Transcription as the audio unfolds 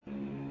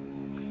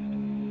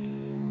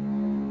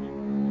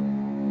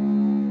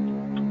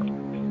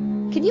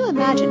Can you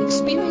imagine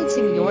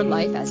experiencing your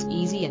life as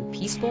easy and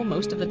peaceful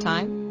most of the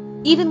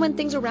time, even when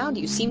things around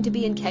you seem to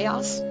be in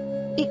chaos?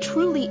 It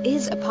truly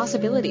is a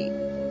possibility.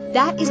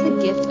 That is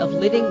the gift of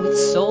living with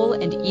soul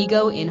and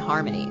ego in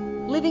harmony,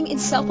 living in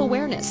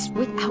self-awareness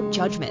without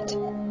judgment.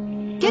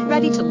 Get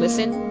ready to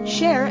listen,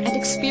 share, and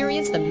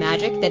experience the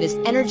magic that is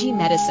energy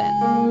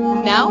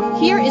medicine. Now,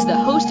 here is the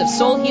host of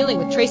Soul Healing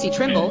with Tracy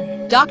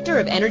Trimble, Doctor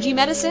of Energy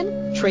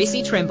Medicine,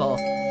 Tracy Trimble.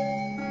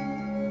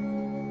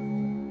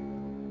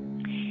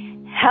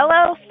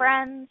 Hello,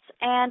 friends,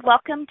 and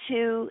welcome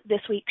to this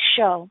week's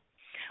show.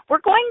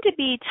 We're going to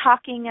be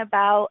talking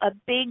about a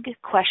big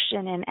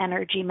question in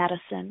energy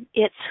medicine.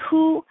 It's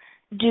who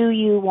do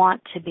you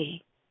want to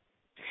be?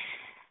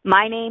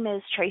 My name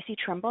is Tracy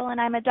Trimble,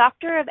 and I'm a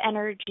doctor of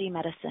energy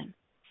medicine.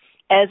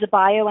 As a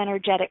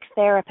bioenergetic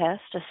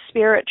therapist, a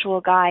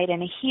spiritual guide,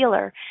 and a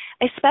healer,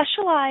 I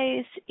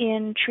specialize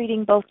in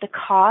treating both the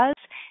cause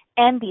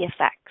and the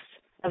effects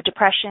of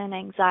depression,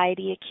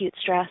 anxiety, acute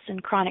stress,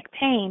 and chronic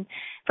pain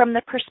from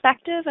the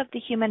perspective of the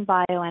human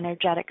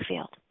bioenergetic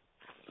field.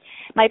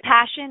 My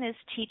passion is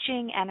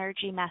teaching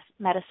energy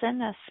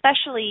medicine,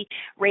 especially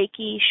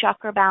Reiki,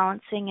 chakra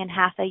balancing, and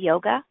Hatha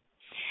yoga.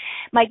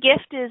 My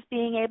gift is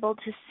being able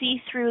to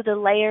see through the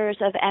layers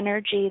of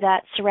energy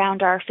that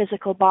surround our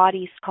physical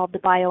bodies called the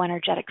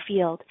bioenergetic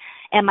field.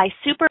 And my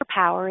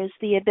superpower is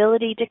the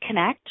ability to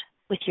connect,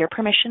 with your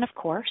permission, of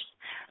course,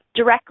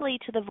 directly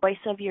to the voice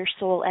of your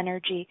soul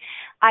energy.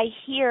 I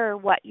hear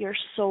what your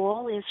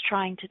soul is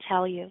trying to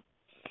tell you.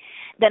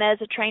 Then as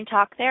a trained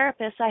talk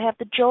therapist, I have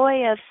the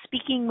joy of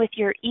speaking with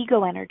your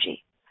ego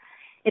energy.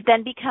 It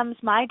then becomes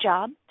my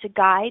job to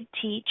guide,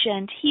 teach,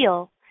 and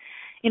heal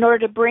in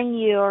order to bring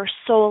your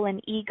soul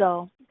and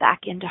ego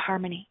back into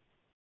harmony.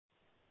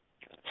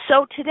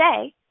 So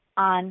today,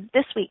 on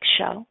this week's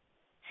show,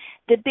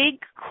 the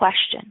big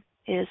question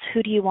is,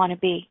 who do you want to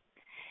be?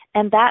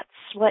 And that's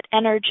what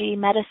energy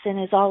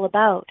medicine is all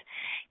about,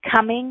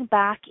 coming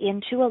back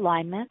into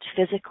alignment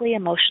physically,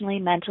 emotionally,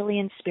 mentally,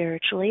 and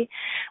spiritually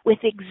with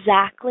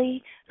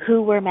exactly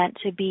who we're meant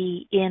to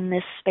be in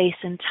this space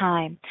and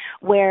time,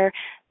 where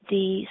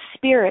the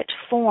spirit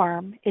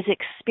form is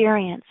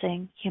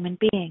experiencing human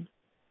being.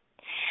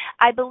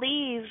 I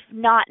believe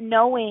not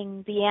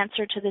knowing the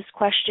answer to this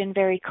question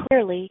very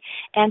clearly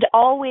and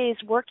always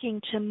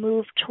working to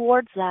move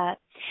towards that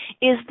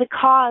is the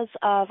cause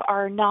of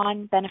our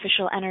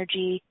non-beneficial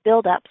energy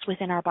buildups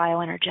within our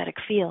bioenergetic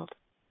field.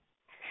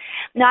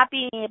 Not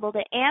being able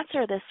to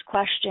answer this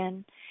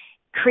question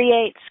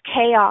creates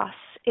chaos.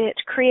 It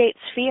creates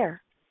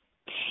fear.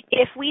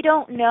 If we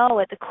don't know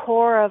at the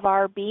core of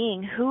our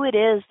being who it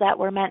is that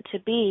we're meant to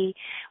be,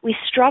 we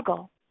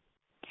struggle.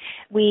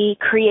 We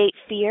create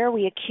fear,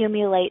 we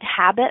accumulate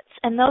habits,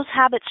 and those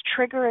habits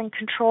trigger and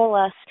control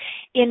us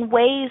in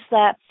ways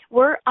that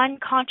we're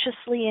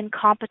unconsciously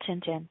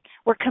incompetent in.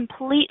 We're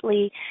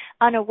completely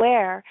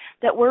unaware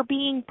that we're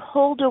being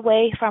pulled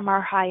away from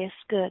our highest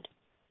good.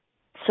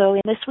 So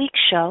in this week's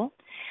show,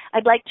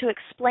 I'd like to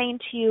explain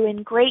to you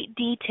in great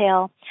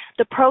detail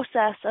the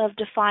process of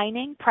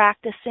defining,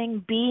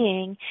 practicing,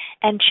 being,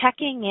 and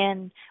checking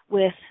in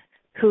with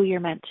who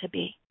you're meant to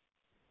be.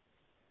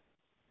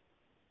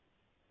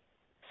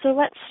 So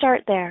let's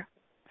start there.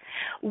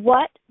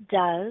 What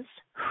does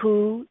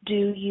who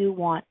do you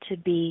want to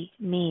be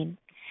mean?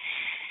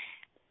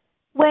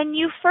 When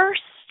you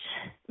first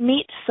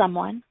meet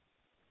someone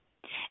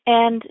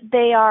and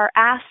they are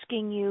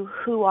asking you,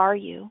 who are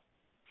you?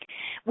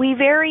 We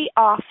very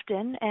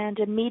often and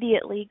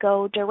immediately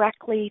go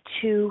directly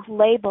to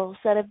labels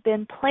that have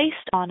been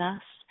placed on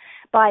us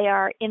by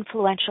our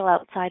influential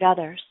outside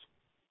others,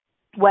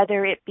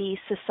 whether it be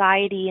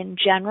society in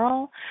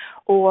general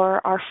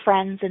or our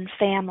friends and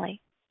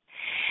family.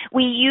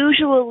 We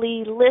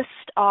usually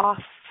list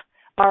off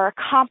our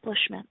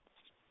accomplishments.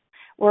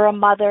 We're a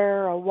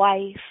mother, a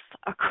wife,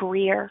 a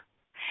career.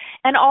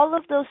 And all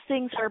of those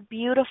things are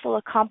beautiful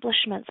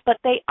accomplishments, but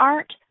they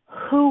aren't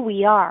who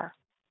we are.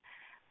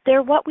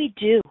 They're what we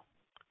do.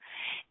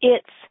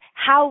 It's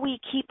how we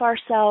keep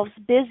ourselves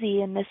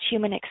busy in this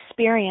human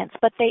experience,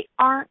 but they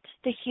aren't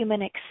the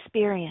human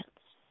experience.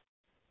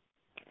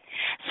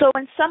 So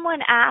when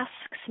someone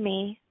asks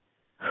me,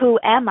 who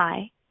am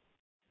I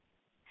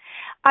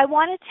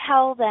want to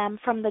tell them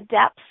from the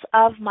depths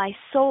of my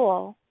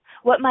soul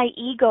what my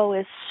ego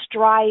is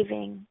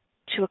striving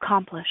to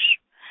accomplish.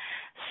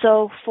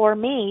 So for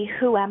me,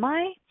 who am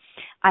I?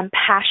 I'm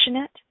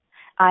passionate.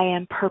 I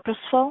am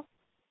purposeful.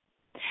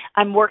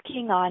 I'm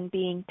working on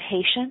being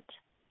patient,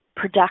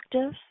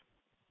 productive,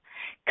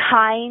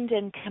 kind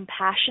and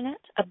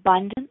compassionate,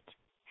 abundant,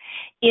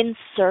 in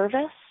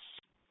service,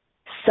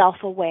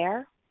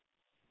 self-aware.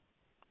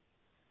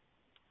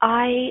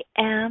 I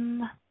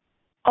am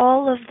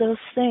all of those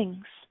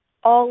things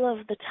all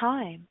of the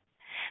time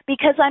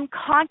because I'm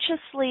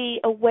consciously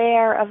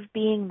aware of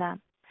being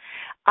them.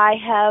 I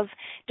have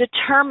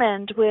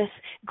determined with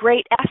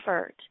great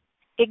effort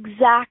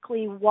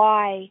exactly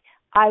why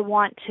I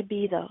want to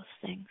be those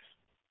things.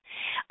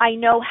 I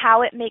know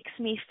how it makes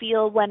me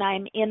feel when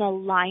I'm in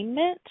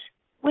alignment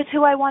with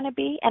who I want to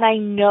be, and I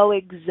know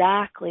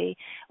exactly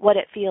what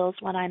it feels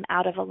when I'm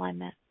out of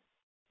alignment.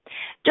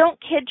 Don't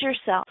kid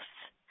yourself.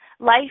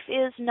 Life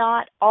is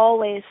not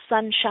always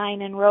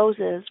sunshine and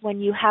roses when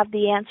you have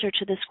the answer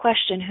to this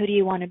question, who do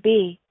you want to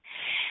be?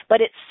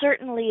 But it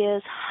certainly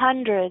is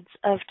hundreds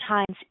of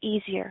times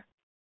easier.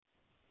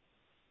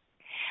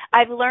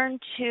 I've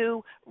learned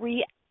to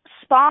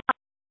respond.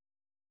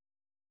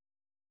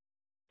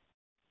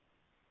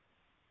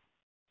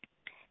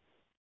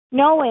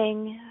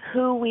 Knowing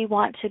who we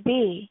want to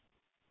be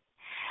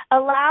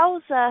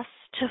allows us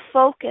to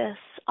focus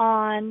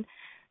on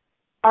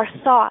our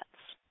thoughts,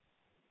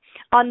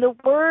 on the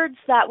words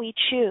that we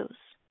choose,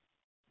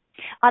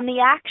 on the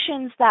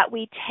actions that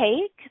we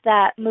take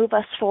that move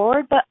us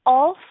forward, but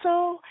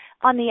also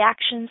on the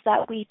actions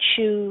that we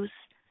choose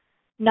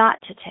not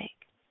to take.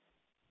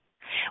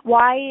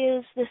 Why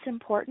is this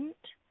important?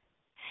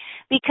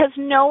 Because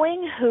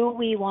knowing who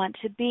we want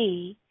to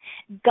be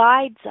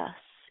guides us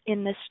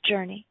in this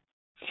journey.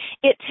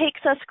 It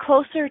takes us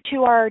closer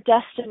to our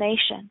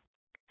destination.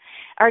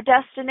 Our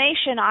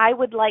destination, I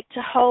would like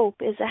to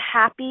hope, is a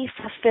happy,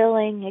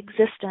 fulfilling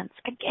existence.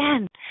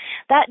 Again,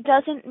 that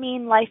doesn't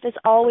mean life is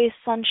always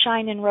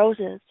sunshine and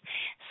roses.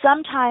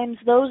 Sometimes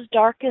those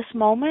darkest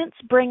moments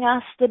bring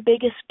us the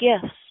biggest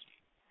gifts.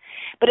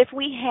 But if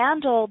we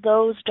handle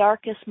those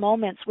darkest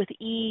moments with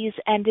ease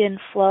and in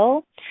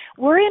flow,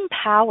 we're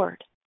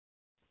empowered.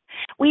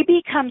 We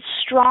become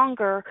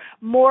stronger,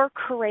 more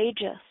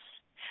courageous,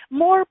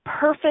 more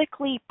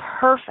perfectly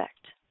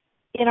perfect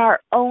in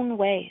our own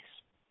ways.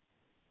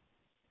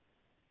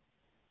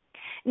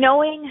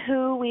 Knowing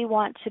who we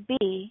want to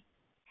be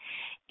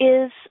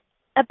is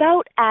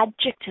about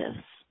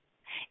adjectives.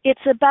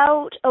 It's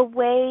about a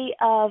way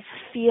of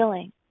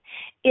feeling.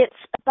 It's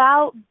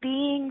about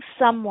being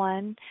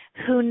someone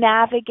who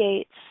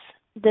navigates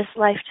this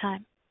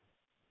lifetime.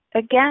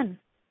 Again,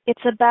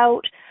 it's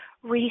about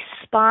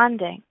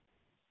responding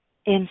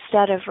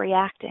instead of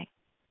reacting.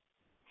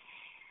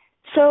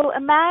 So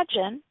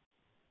imagine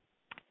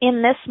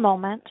in this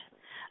moment,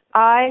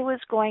 I was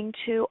going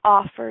to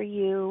offer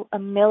you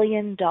 $1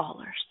 million.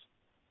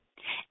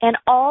 And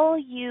all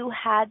you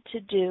had to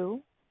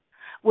do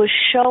was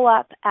show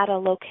up at a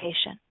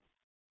location,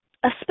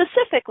 a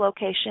specific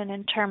location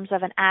in terms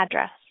of an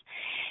address.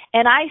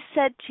 And I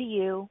said to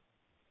you,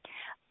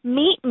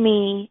 meet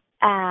me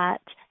at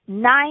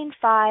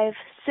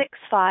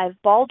 9565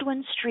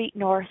 Baldwin Street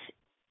North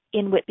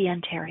in Whitby,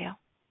 Ontario.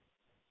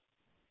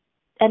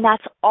 And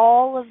that's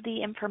all of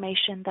the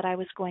information that I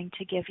was going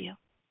to give you.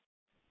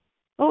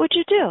 What would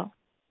you do?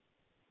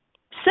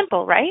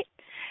 Simple, right?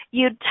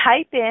 You'd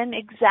type in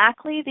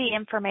exactly the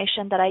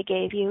information that I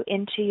gave you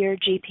into your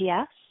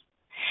GPS.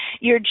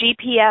 Your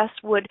GPS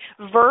would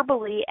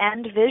verbally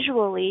and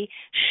visually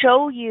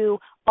show you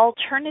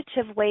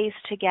alternative ways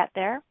to get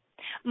there.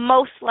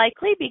 Most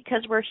likely,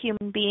 because we're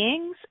human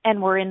beings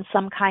and we're in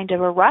some kind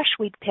of a rush,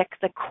 we'd pick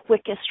the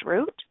quickest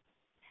route.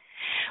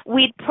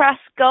 We'd press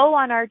go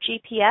on our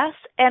GPS,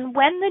 and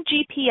when the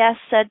GPS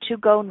said to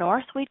go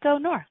north, we'd go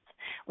north.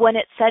 When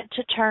it said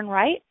to turn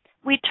right,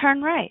 we'd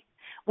turn right.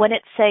 When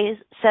it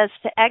says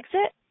to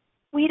exit,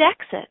 we'd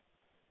exit.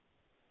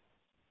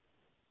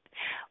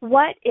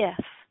 What if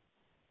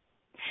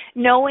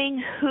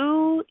knowing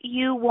who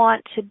you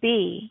want to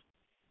be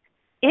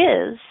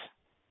is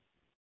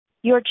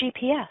your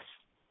GPS?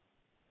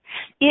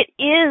 It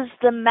is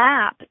the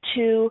map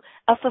to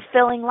a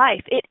fulfilling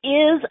life. It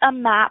is a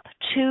map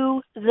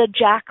to the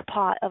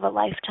jackpot of a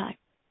lifetime.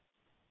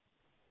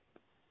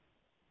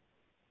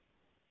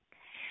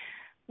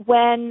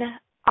 When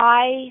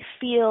I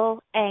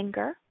feel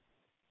anger,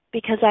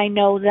 because I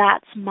know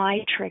that's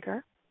my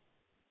trigger,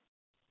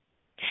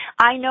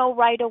 I know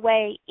right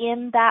away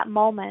in that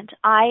moment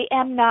I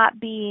am not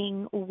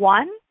being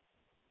one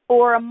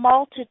or a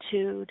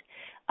multitude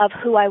of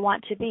who I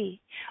want to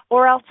be,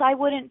 or else I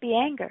wouldn't be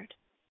angered.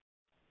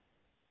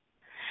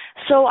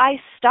 So I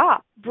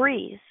stop,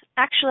 breathe.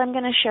 Actually, I'm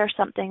going to share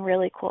something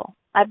really cool.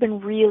 I've been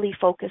really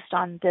focused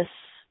on this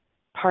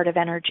part of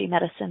energy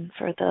medicine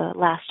for the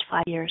last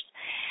 5 years.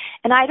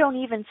 And I don't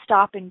even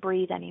stop and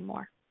breathe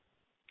anymore.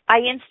 I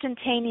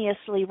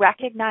instantaneously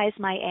recognize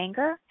my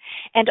anger,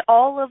 and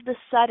all of a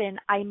sudden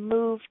I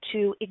move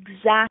to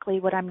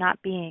exactly what I'm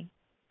not being.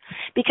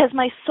 Because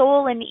my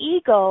soul and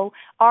ego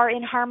are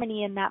in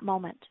harmony in that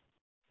moment.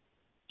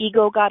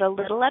 Ego got a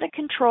little out of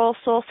control.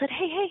 Soul said,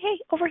 hey,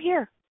 over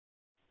here.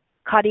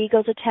 Caught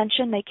ego's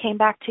attention. They came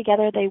back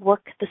together. They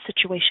worked the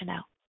situation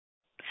out.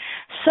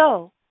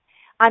 So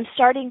I'm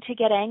starting to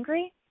get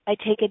angry. I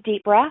take a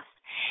deep breath.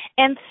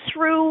 And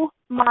through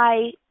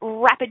my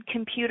rapid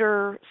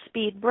computer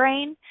speed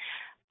brain,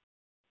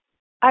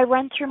 I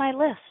run through my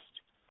list.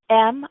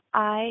 Am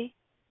I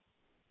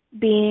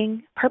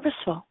being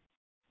purposeful?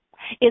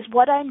 Is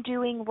what I'm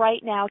doing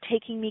right now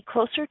taking me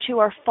closer to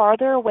or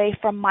farther away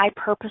from my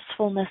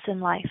purposefulness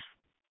in life?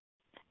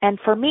 And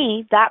for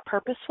me, that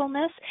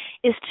purposefulness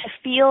is to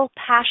feel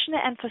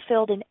passionate and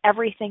fulfilled in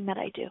everything that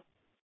I do.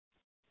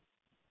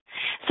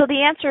 So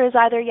the answer is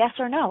either yes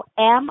or no.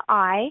 Am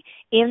I,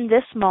 in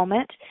this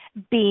moment,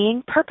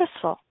 being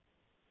purposeful?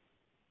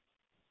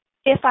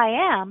 If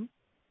I am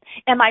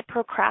I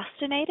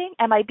procrastinating?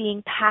 Am I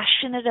being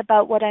passionate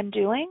about what I'm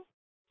doing?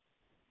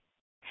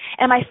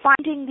 Am I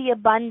finding the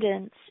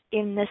abundance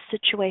in this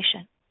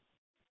situation?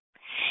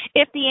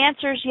 If the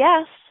answer is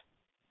yes,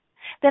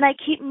 then I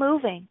keep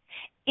moving.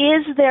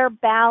 Is there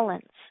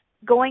balance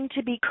going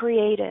to be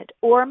created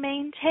or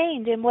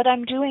maintained in what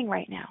I'm doing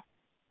right now?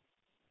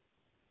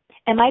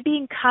 Am I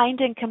being kind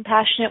and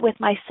compassionate with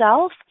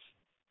myself?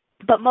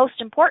 But most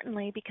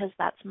importantly, because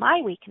that's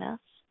my weakness,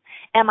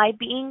 am I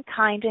being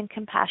kind and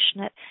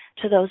compassionate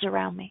to those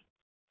around me?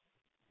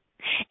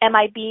 Am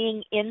I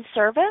being in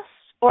service,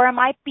 or am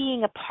I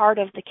being a part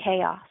of the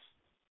chaos?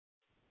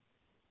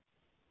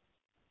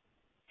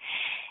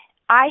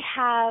 I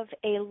have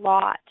a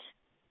lot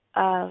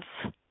of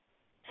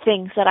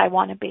things that I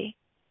want to be.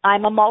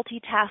 I'm a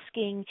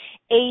multitasking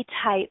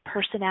A-type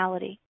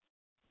personality.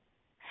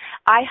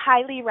 I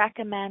highly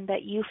recommend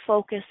that you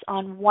focus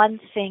on one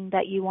thing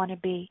that you want to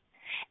be,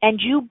 and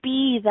you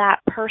be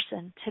that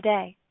person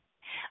today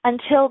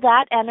until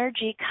that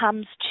energy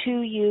comes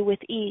to you with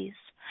ease.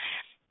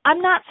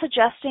 I'm not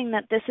suggesting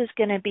that this is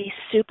going to be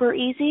super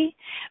easy,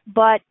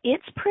 but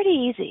it's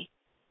pretty easy.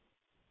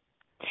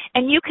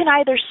 And you can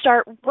either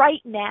start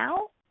right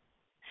now,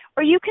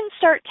 or you can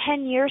start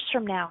 10 years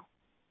from now.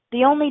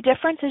 The only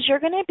difference is you're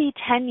going to be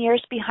 10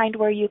 years behind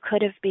where you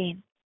could have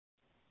been.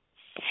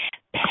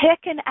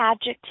 Pick an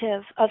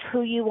adjective of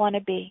who you want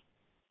to be,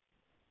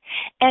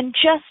 and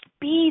just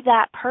be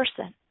that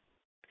person.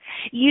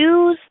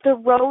 Use the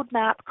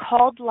roadmap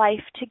called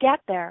life to get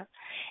there.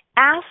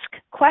 Ask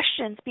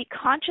questions. Be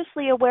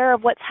consciously aware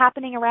of what's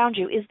happening around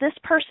you. Is this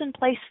person,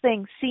 place,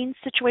 thing, scene,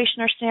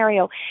 situation, or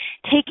scenario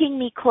taking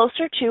me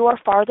closer to or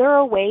farther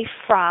away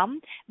from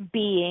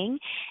being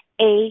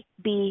A,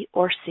 B,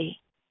 or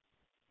C?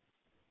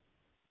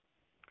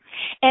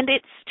 And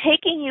it's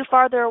taking you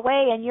farther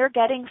away and you're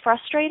getting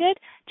frustrated,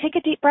 take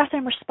a deep breath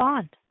and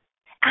respond.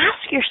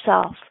 Ask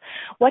yourself,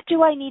 what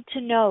do I need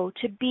to know,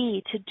 to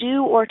be, to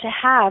do, or to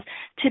have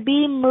to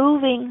be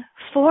moving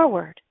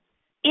forward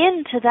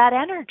into that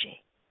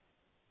energy?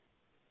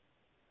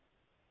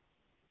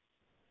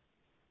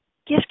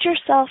 Gift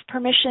yourself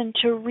permission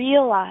to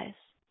realize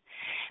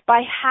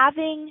by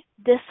having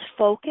this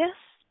focus,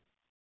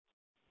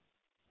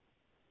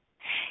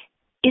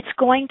 it's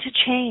going to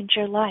change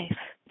your life.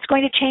 It's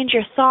going to change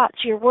your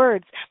thoughts, your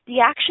words,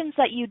 the actions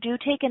that you do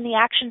take and the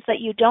actions that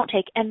you don't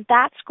take, and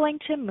that's going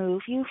to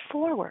move you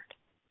forward.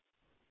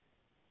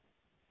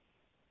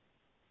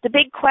 The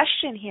big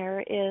question here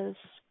is,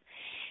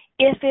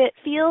 if it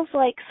feels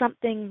like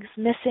something's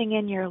missing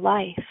in your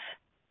life,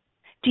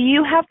 do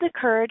you have the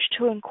courage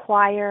to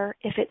inquire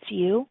if it's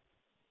you?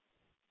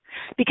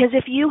 Because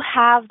if you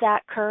have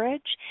that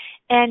courage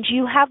and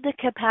you have the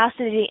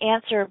capacity to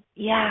answer,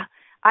 yeah,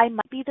 I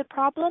might be the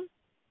problem,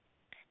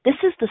 this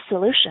is the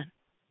solution.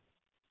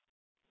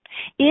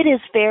 It is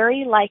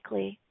very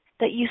likely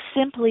that you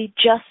simply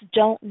just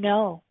don't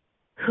know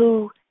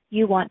who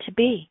you want to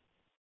be.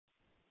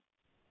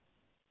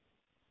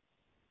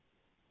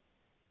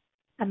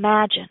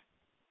 Imagine,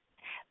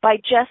 by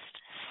just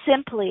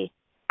simply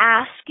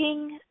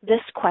asking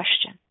this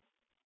question,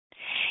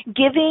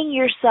 giving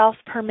yourself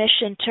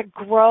permission to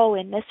grow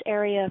in this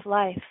area of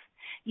life,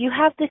 you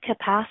have the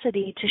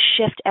capacity to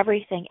shift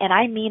everything, and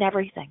I mean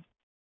everything.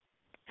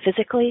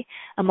 Physically,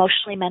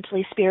 emotionally,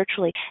 mentally,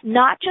 spiritually,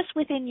 not just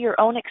within your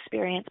own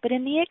experience, but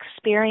in the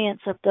experience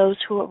of those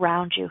who are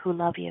around you who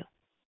love you.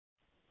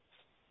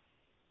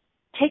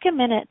 Take a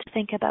minute to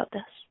think about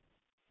this.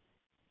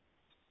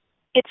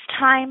 It's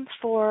time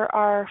for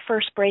our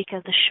first break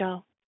of the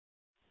show.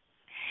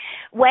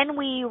 When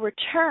we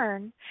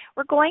return,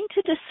 we're going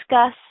to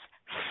discuss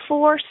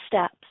 4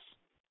 steps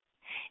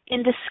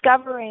in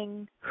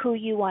discovering who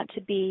you want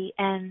to be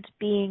and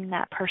being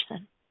that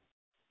person.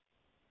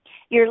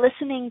 You're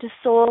listening to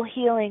Soul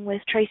Healing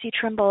with Tracy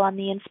Trimble on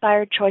the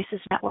Inspired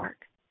Choices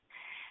Network.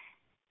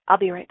 I'll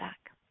be right back.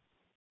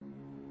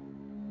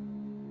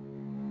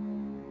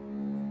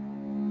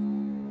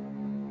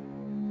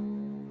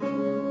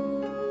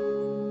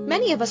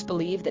 Many of us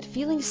believe that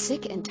feeling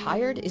sick and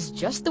tired is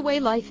just the way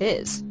life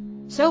is,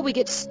 so we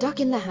get stuck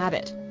in the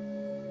habit.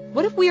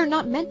 What if we are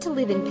not meant to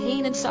live in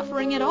pain and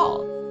suffering at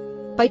all?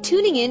 By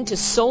tuning in to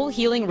Soul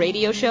Healing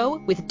Radio Show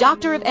with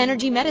Doctor of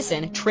Energy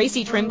Medicine,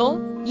 Tracy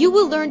Trimble, you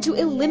will learn to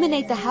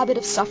eliminate the habit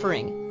of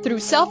suffering through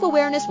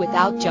self-awareness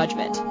without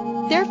judgment,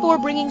 therefore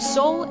bringing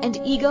soul and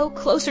ego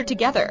closer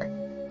together.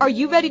 Are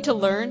you ready to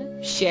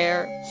learn,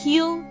 share,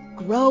 heal,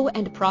 grow,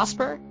 and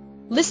prosper?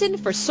 Listen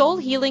for Soul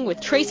Healing with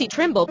Tracy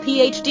Trimble,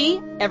 Ph.D.,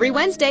 every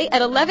Wednesday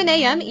at 11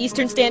 a.m.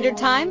 Eastern Standard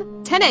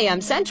Time, 10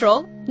 a.m.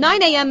 Central,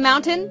 9 a.m.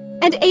 Mountain,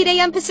 and 8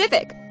 a.m.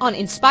 Pacific on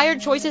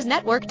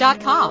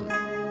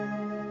InspiredChoicesNetwork.com.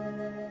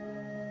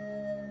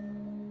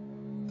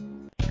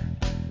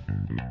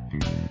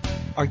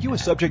 Are you a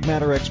subject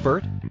matter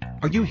expert?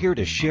 Are you here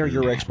to share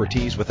your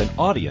expertise with an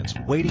audience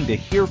waiting to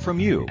hear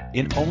from you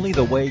in only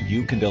the way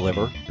you can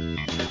deliver?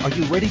 Are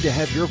you ready to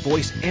have your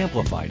voice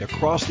amplified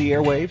across the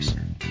airwaves?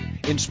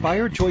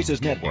 Inspired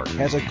Choices Network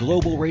has a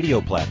global radio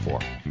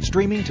platform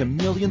streaming to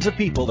millions of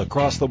people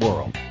across the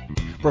world.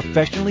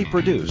 Professionally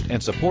produced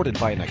and supported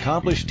by an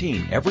accomplished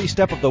team every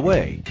step of the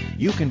way,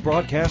 you can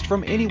broadcast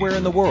from anywhere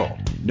in the world,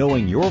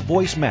 knowing your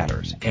voice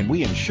matters, and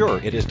we ensure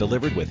it is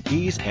delivered with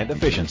ease and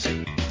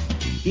efficiency.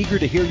 Eager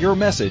to hear your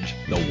message,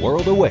 the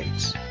world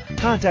awaits.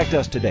 Contact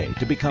us today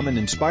to become an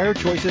Inspired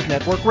Choices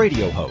Network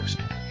radio host.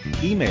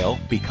 Email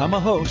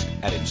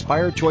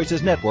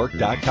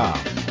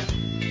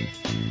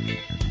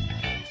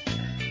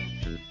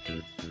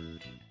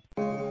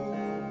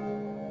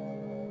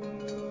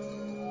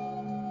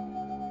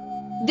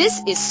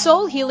This is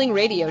Soul Healing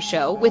Radio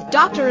Show with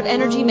Doctor of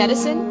Energy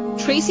Medicine,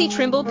 Tracy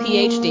Trimble,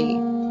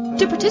 PhD.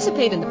 To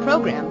participate in the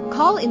program,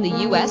 call in the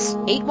U.S.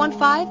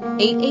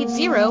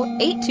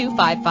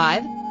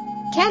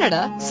 815-880-8255,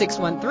 Canada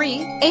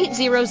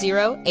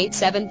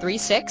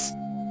 613-800-8736,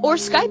 or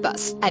Skype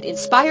us at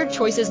Inspired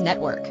Choices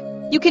Network.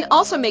 You can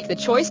also make the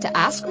choice to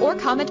ask or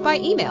comment by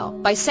email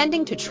by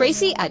sending to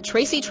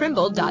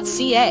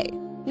tracy@tracytrimble.ca.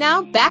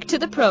 Now back to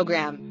the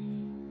program.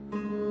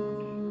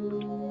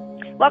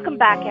 Welcome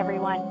back,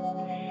 everyone.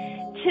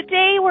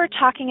 Today we're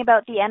talking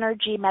about the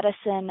energy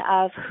medicine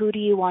of who do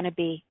you want to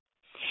be.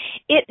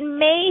 It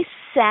may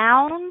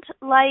sound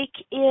like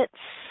it's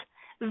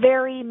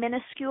very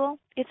minuscule.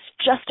 It's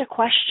just a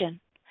question.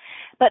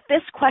 But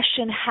this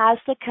question has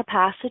the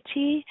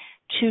capacity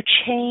to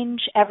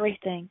change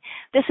everything.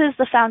 This is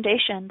the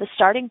foundation, the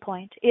starting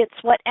point.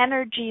 It's what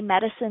energy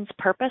medicine's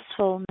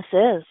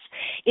purposefulness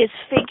is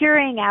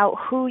figuring out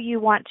who you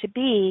want to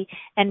be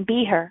and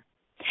be her.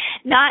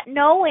 Not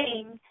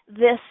knowing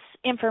this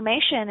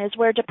information is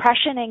where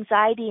depression,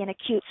 anxiety, and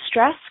acute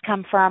stress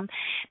come from,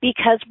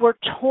 because we're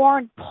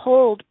torn,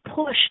 pulled,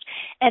 pushed,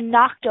 and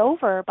knocked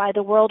over by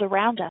the world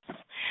around us.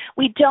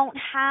 We don't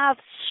have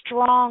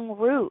strong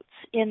roots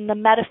in the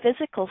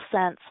metaphysical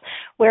sense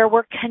where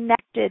we're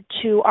connected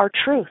to our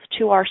truth,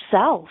 to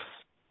ourselves.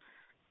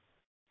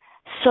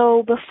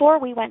 So before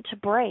we went to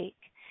break,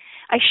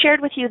 I shared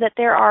with you that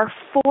there are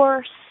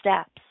 4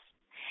 steps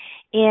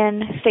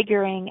in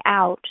figuring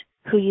out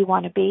who you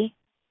want to be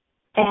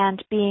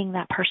and being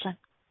that person.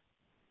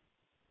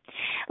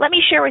 Let me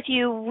share with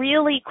you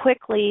really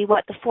quickly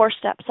what the 4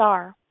 steps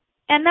are,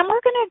 and then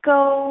we're going to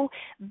go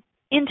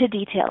into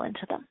detail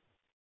into them.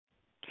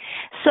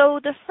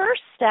 So the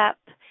first step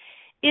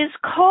is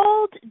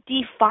called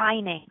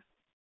defining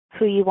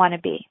who you want to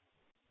be.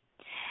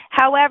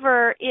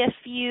 However,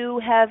 if you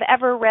have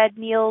ever read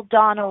Neale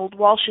Donald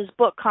Walsch's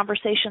book,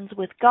 Conversations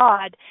with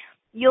God,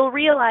 you'll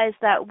realize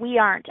that we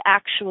aren't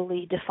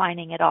actually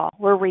defining at all.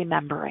 We're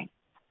remembering.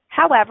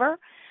 However,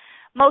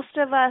 most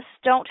of us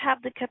don't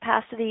have the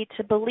capacity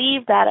to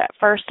believe that at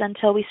first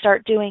until we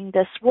start doing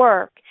this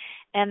work,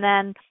 and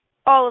then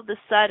all of a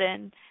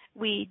sudden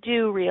we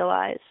do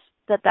realize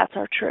that that's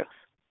our truth.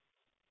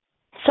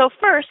 So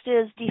first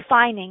is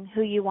defining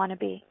who you want to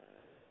be.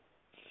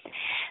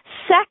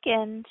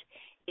 Second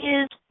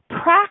is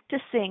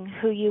practicing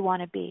who you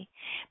want to be,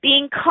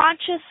 being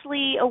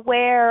consciously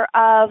aware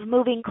of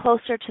moving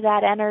closer to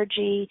that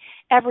energy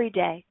every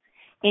day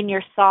in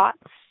your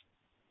thoughts,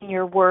 in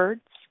your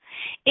words,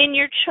 in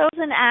your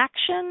chosen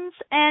actions,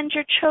 and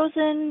your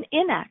chosen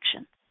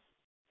inactions.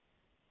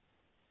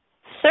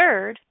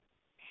 Third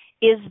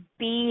is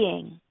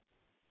being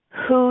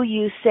who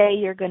you say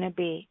you're going to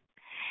be.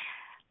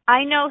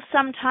 I know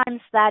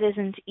sometimes that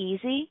isn't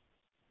easy,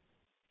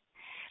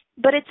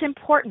 but it's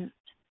important.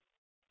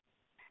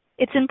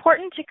 It's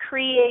important to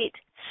create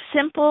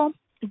simple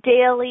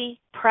daily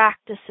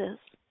practices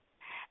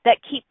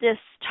that keep this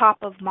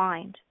top of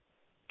mind.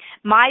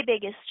 My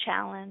biggest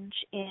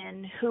challenge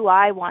in who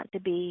I want to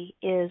be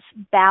is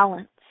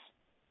balance.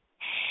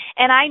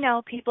 And I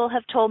know people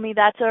have told me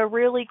that's a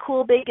really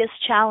cool biggest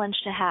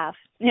challenge to have.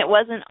 It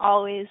wasn't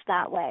always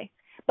that way.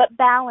 But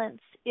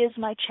balance is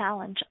my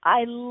challenge.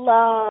 I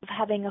love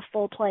having a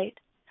full plate.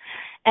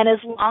 And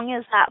as long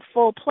as that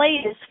full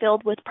plate is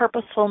filled with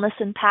purposefulness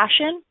and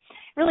passion,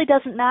 it really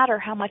doesn't matter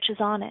how much is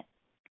on it.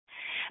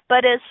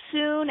 But as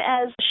soon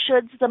as the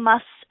shoulds, the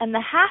musts, and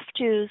the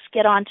have-tos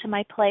get onto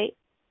my plate,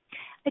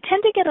 I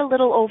tend to get a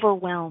little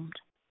overwhelmed.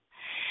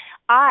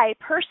 I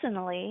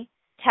personally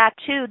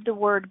tattooed the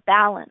word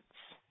balance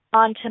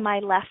onto my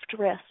left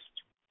wrist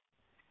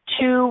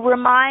to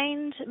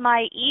remind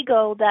my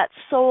ego that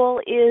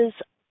soul is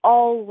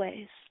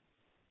always,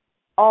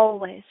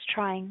 always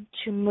trying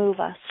to move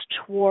us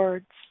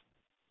towards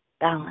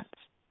balance.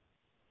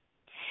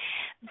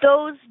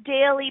 Those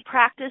daily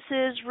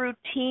practices,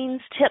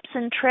 routines, tips,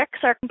 and tricks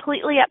are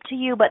completely up to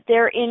you, but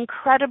they're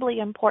incredibly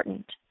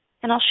important.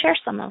 And I'll share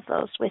some of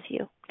those with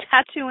you.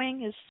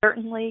 Tattooing is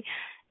certainly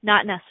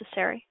not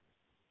necessary.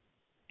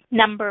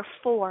 Number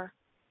 4,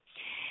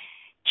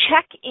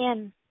 check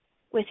in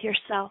with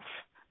yourself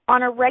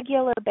on a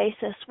regular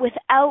basis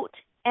without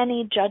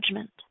any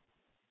judgment.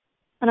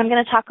 And I'm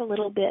going to talk a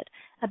little bit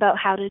about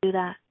how to do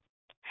that.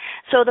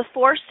 So the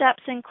 4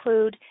 steps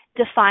include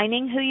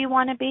defining who you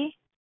want to be,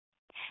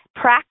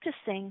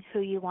 practicing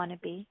who you want to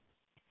be,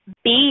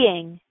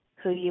 being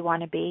who you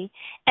want to be,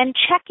 and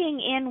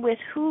checking in with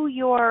who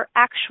you're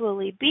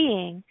actually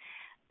being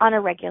on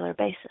a regular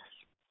basis.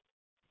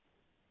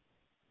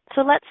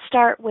 So let's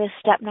start with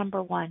step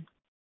number 1.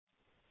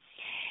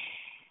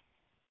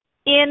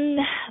 In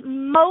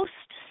most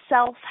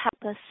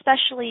self-help,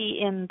 especially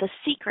in the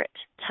secret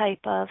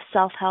type of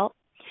self-help,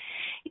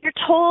 you're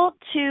told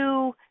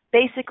to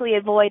basically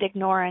avoid,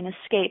 ignore, and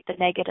escape the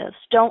negatives.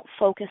 Don't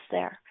focus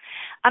there.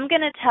 I'm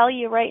going to tell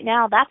you right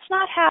now, that's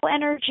not how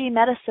energy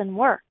medicine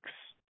works.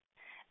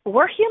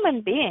 We're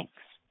human beings.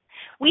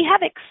 We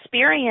have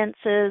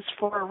experiences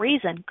for a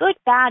reason, good,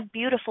 bad,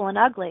 beautiful, and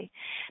ugly.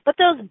 But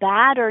those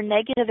bad or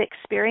negative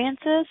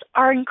experiences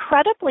are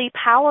incredibly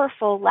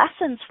powerful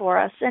lessons for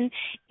us. And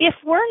if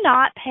we're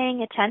not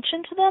paying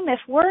attention to them, if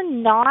we're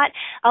not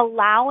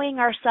allowing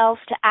ourselves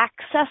to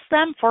access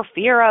them for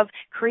fear of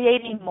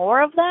creating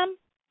more of them,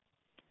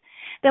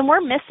 then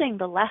we're missing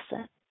the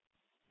lesson.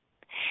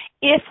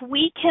 If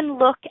we can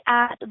look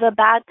at the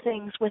bad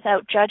things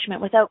without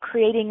judgment, without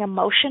creating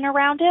emotion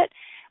around it,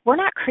 we're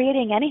not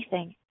creating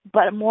anything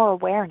but more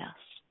awareness.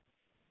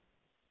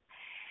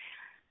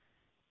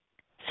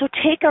 So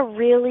take a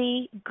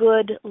really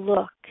good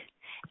look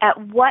at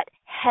what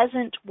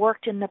hasn't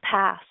worked in the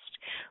past.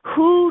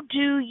 Who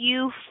do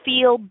you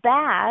feel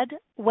bad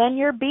when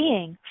you're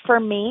being? For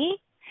me,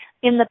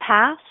 in the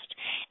past,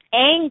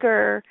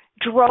 anger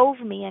drove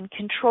me and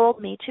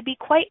controlled me to be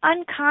quite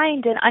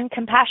unkind and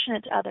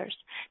uncompassionate to others,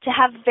 to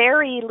have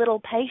very little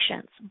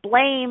patience.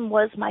 Blame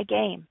was my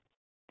game.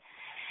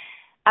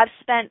 I've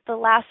spent the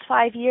last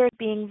 5 years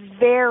being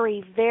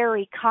very,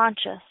 very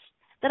conscious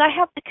that I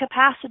have the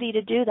capacity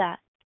to do that.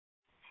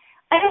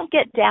 I don't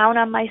get down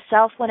on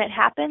myself when it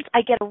happens.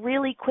 I get a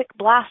really quick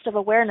blast of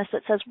awareness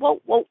that says,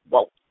 whoa, whoa,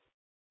 whoa.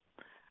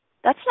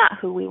 That's not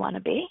who we want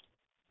to be.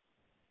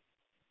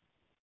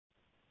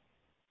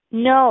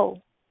 Know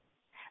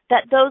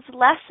that those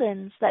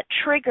lessons that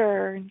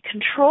trigger and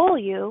control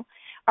you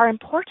are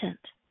important.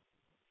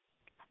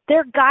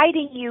 They're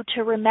guiding you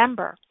to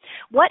remember.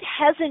 What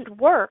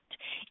hasn't worked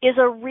is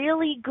a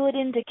really good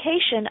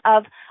indication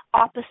of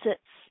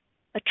opposites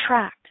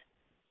attract.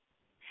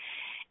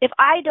 If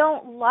I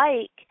don't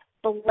like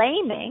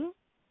blaming,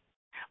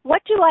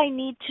 what do I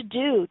need to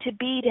do to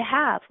be, to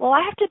have? Well,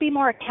 I have to be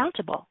more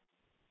accountable.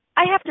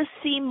 I have to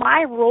see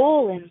my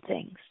role in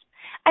things.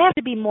 I have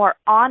to be more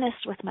honest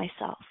with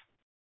myself.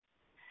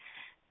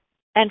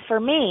 And for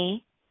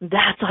me,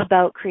 that's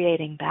about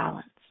creating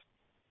balance.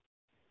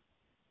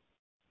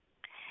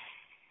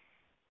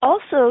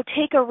 Also,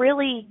 take a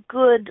really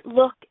good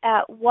look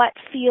at what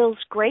feels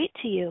great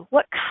to you,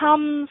 what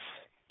comes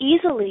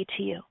easily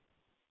to you.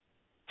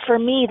 For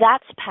me,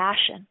 that's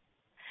passion.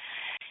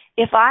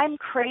 If I'm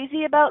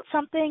crazy about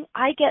something,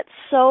 I get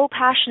so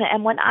passionate.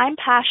 And when I'm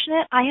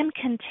passionate, I am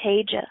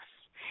contagious.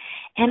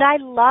 And I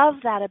love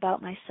that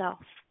about myself.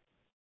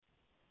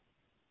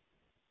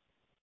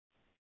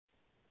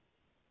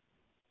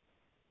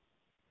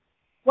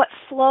 What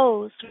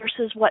flows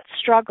versus what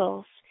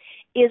struggles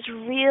is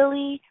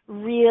really,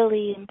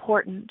 really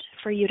important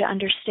for you to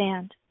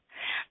understand.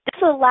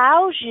 This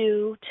allows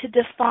you to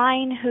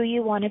define who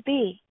you want to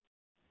be.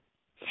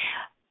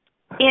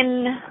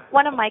 In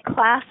one of my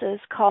classes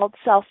called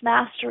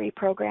Self-Mastery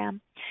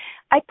Program,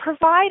 I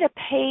provide a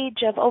page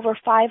of over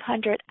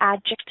 500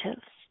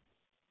 adjectives.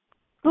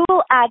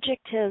 Google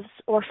adjectives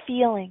or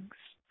feelings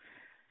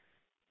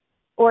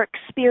or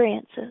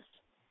experiences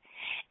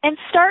and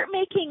start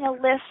making a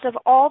list of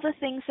all the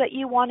things that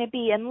you want to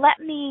be. And let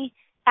me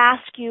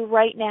ask you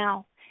right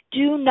now,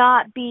 do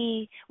not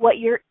be what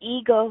your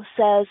ego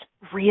says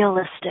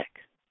realistic.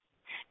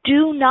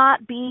 Do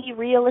not be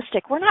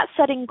realistic. We're not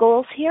setting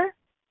goals here.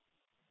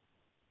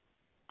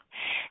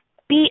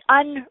 Be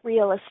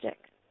unrealistic.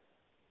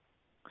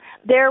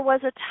 There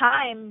was a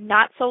time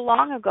not so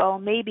long ago,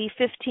 maybe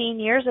 15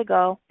 years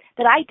ago,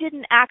 that I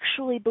didn't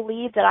actually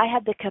believe that I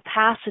had the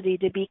capacity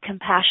to be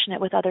compassionate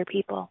with other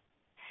people.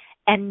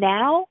 And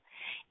now,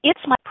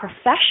 it's my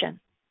profession.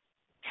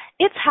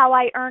 It's how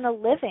I earn a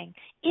living.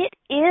 It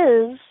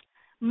is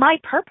my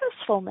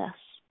purposefulness.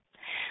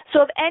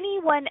 So if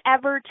anyone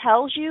ever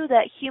tells you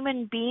that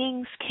human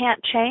beings can't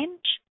change,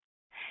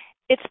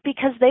 it's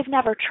because they've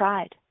never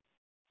tried.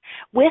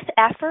 With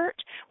effort,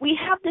 we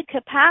have the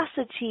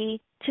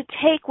capacity to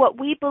take what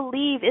we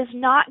believe is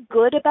not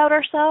good about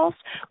ourselves,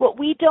 what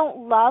we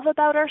don't love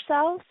about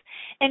ourselves,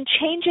 and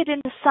change it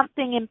into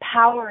something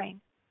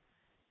empowering,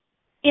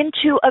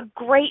 into a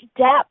great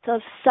depth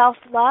of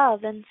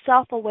self-love and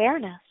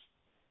self-awareness.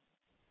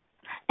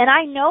 And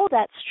I know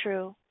that's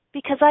true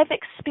because I've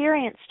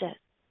experienced it.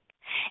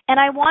 And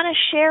I want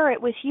to share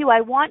it with you.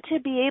 I want to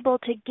be able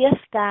to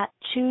gift that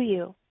to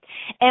you.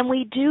 And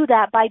we do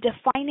that by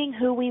defining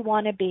who we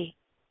want to be.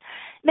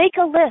 Make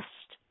a list.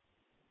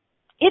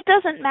 It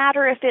doesn't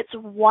matter if it's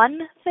one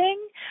thing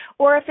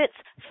or if it's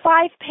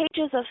 5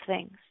 pages of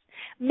things.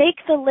 Make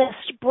the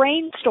list,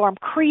 brainstorm,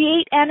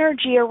 create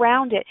energy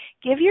around it.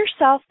 Give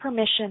yourself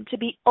permission to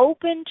be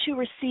open to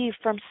receive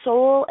from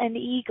soul and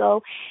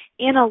ego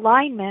in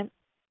alignment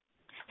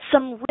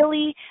some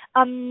really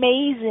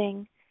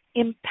amazing,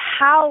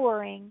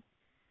 empowering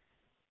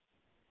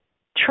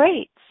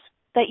traits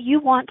that you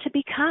want to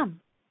become.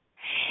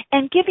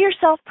 And give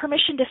yourself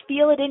permission to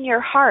feel it in your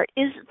heart.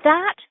 Is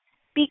that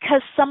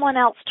because someone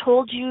else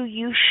told you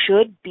you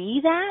should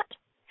be that?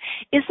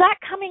 Is that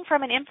coming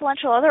from an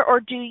influential other, or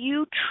do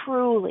you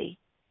truly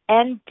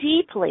and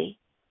deeply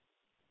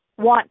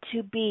want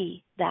to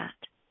be that?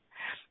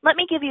 Let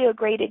me give you a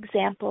great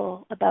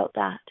example about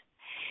that.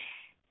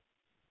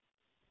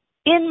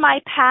 In my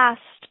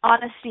past,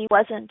 honesty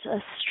wasn't a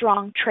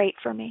strong trait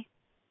for me.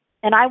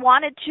 And I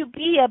wanted to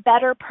be a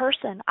better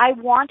person. I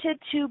wanted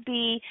to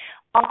be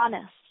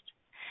honest.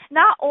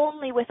 Not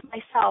only with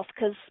myself,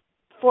 because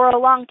for a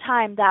long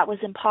time that was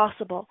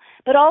impossible,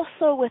 but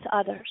also with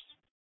others.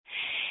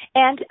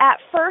 And at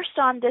first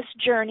on this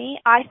journey,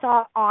 I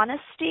thought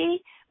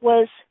honesty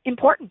was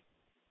important.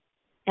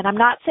 And I'm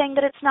not saying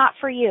that it's not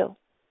for you.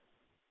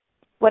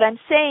 What I'm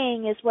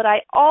saying is what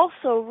I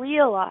also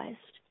realized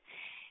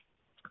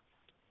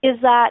is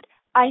that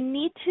I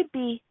need to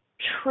be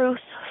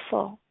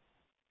truthful.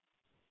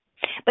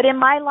 But in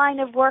my line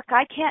of work,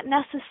 I can't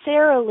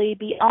necessarily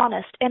be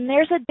honest. And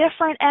there's a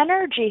different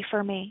energy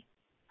for me.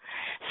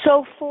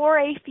 So for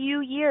a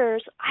few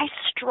years, I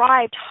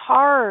strived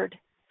hard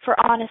for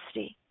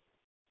honesty.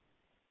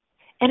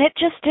 And it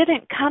just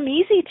didn't come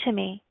easy to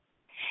me.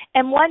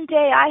 And one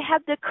day I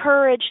had the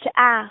courage to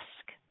ask,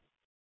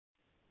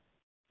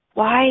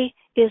 why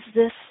is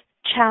this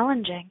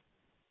challenging?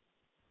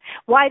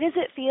 Why does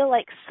it feel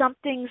like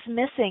something's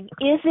missing?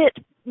 Is it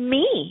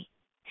me?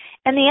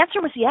 And the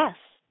answer was yes.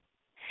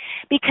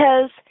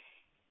 Because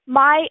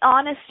my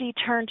honesty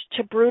turned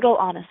to brutal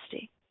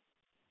honesty,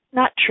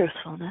 not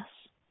truthfulness.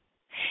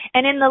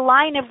 And in the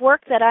line of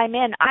work that I'm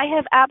in, I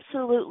have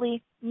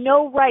absolutely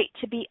no right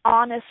to be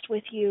honest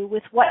with you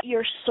with what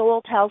your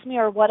soul tells me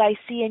or what I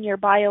see in your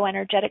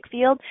bioenergetic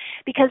field,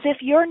 because if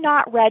you're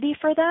not ready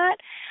for that,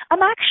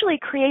 I'm actually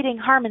creating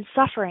harm and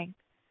suffering.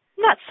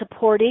 I'm not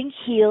supporting,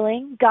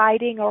 healing,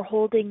 guiding, or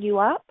holding you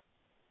up.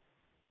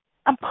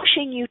 I'm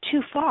pushing you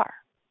too far.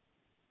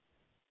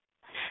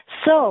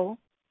 So,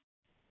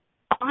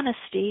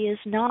 honesty is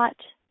not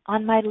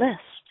on my list,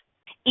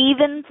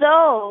 even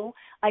though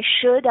I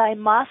should, I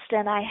must,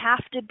 and I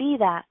have to be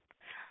that.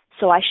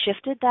 So I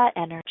shifted that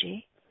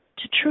energy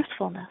to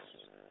truthfulness.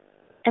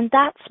 And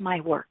that's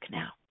my work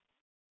now,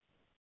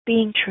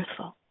 being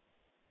truthful.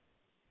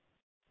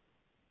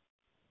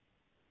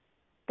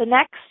 The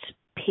next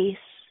piece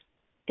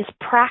is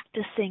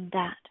practicing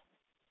that.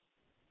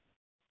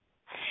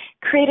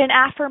 Create an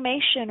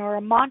affirmation or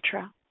a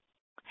mantra.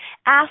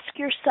 Ask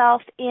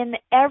yourself in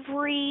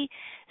every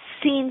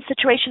scene,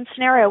 situation,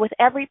 scenario, with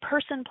every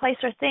person, place,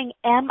 or thing,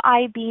 am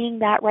I being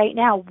that right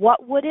now?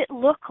 What would it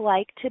look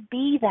like to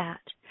be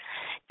that?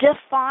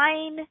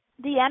 Define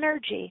the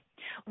energy.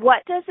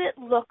 What does it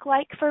look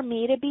like for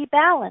me to be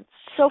balanced?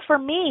 So for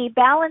me,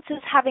 balance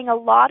is having a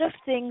lot of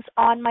things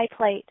on my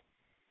plate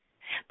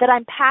that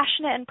I'm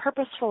passionate and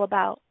purposeful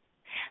about,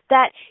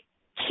 that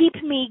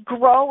keep me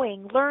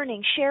growing,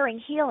 learning, sharing,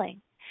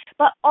 healing,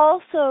 but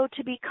also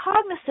to be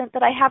cognizant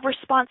that I have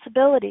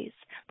responsibilities,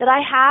 that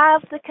I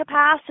have the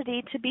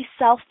capacity to be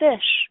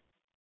selfish,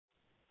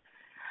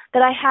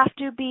 that I have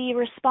to be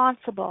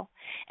responsible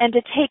and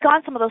to take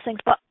on some of those things,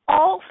 but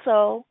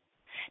also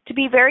to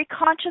be very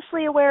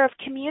consciously aware of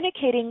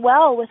communicating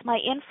well with my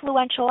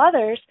influential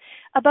others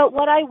about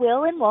what I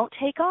will and won't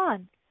take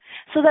on,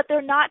 so that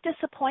they're not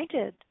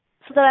disappointed,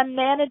 so that I'm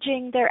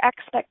managing their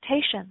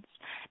expectations.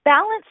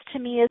 Balance to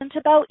me isn't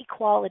about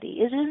equality.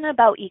 It isn't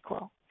about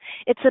equal.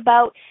 It's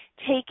about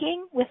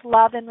taking with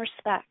love and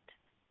respect,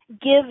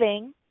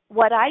 giving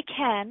what I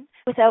can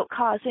without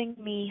causing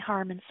me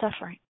harm and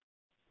suffering.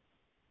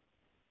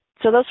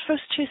 So those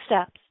first two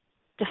steps,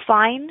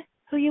 define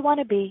who you want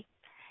to be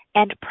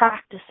and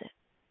practice it.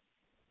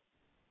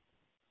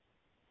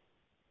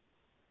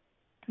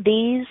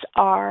 These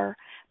are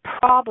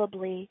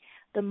probably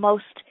the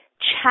most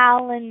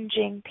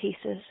challenging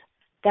pieces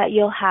that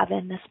you'll have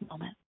in this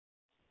moment.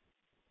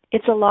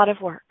 It's a lot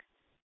of work.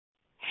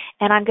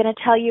 And I'm going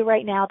to tell you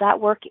right now, that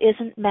work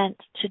isn't meant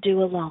to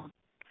do alone.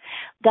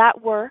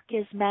 That work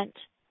is meant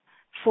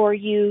for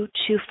you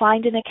to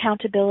find an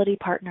accountability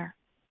partner.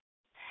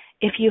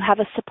 If you have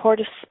a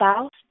supportive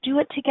spouse, do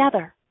it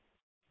together.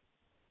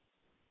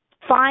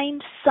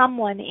 Find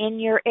someone in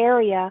your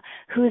area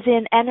who's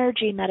in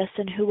energy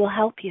medicine who will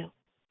help you.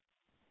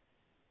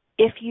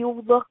 If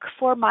you look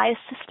for my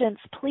assistance,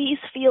 please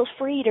feel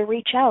free to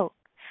reach out.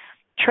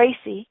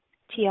 Tracy,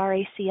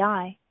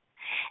 Traci,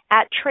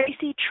 at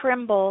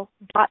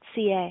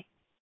tracytrimble.ca.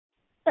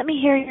 Let me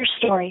hear your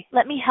story.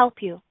 Let me help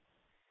you.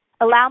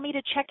 Allow me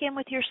to check in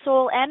with your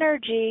soul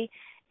energy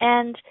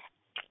and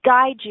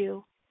guide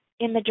you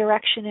in the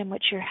direction in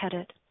which you're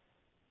headed.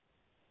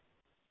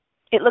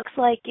 It looks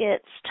like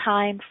it's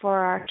time for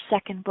our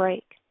second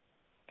break.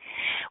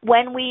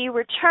 When we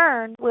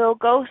return, we'll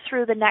go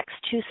through the next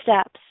two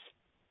steps,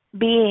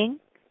 being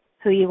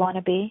who you want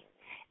to be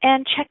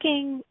and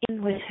checking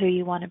in with who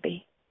you want to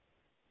be.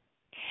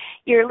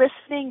 You're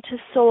listening to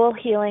Soul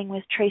Healing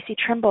with Tracy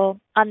Trimble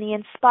on the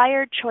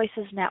Inspired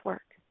Choices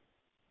Network.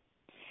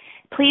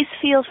 Please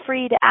feel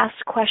free to ask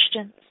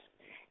questions.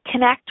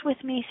 Connect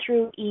with me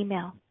through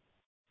email.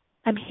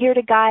 I'm here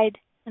to guide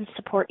and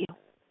support you.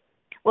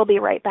 We'll be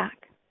right back.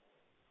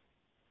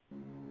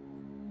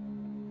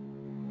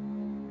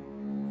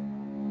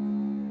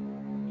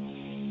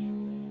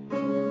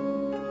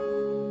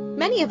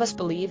 Many of us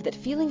believe that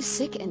feeling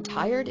sick and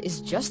tired is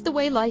just the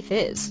way life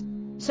is,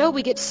 so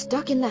we get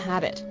stuck in the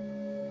habit.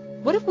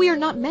 What if we are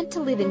not meant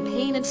to live in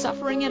pain and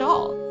suffering at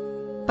all?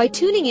 By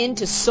tuning in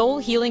to Soul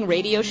Healing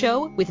Radio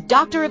Show with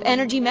Doctor of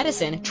Energy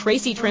Medicine,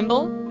 Tracy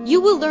Trimble,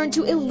 you will learn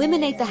to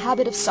eliminate the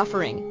habit of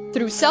suffering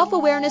through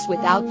self-awareness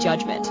without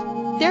judgment,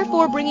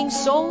 therefore bringing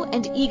soul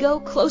and ego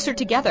closer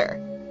together.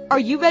 Are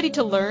you ready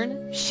to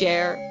learn,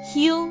 share,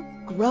 heal,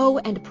 grow,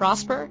 and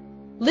prosper?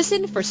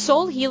 Listen for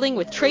Soul Healing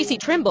with Tracy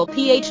Trimble,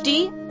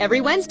 Ph.D.,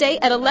 every Wednesday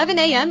at 11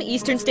 a.m.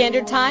 Eastern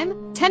Standard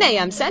Time, 10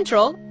 a.m.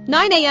 Central,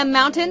 9 a.m.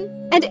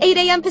 Mountain, and 8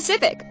 a.m.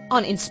 Pacific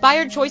on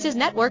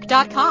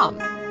InspiredChoicesNetwork.com.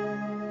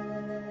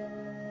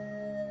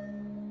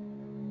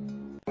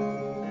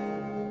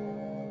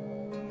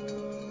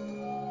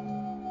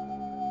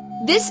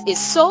 This is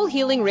Soul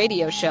Healing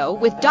Radio Show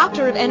with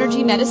Doctor of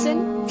Energy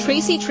Medicine,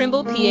 Tracy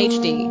Trimble,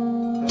 Ph.D.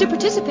 To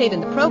participate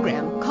in the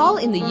program, call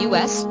in the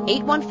U.S.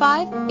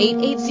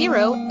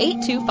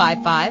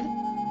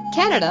 815-880-8255,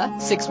 Canada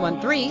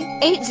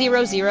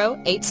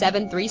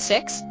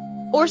 613-800-8736,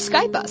 or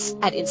Skype us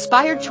at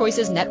Inspired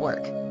Choices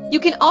Network. You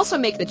can also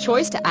make the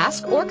choice to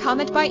ask or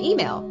comment by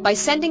email by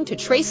sending to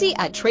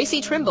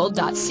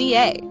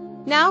tracy@tracytrimble.ca.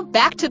 Now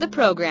back to the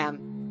program.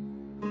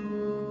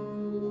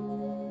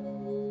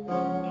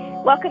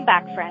 Welcome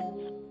back, friends.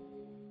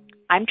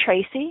 I'm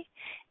Tracy,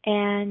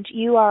 and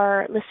you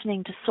are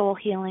listening to Soul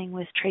Healing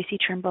with Tracy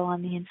Trimble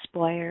on the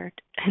Inspired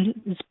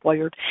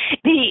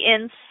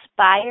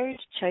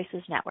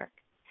Choices Network.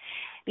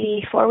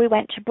 Before we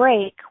went to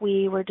break,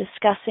 we were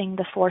discussing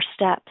the 4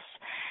 steps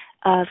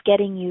of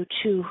getting you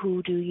to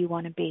who do you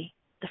want to be.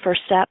 The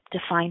first step,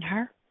 define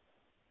her,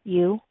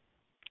 you.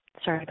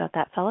 Sorry about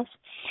that, fellas.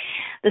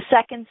 The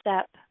second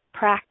step,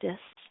 practice,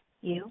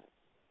 you.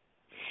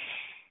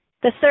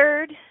 The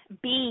third,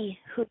 be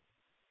who.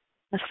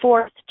 The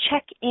fourth,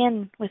 check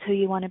in with who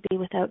you want to be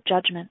without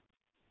judgment.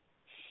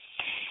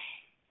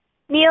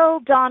 Neale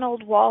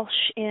Donald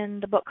Walsch, in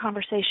the book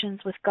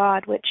Conversations with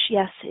God, which,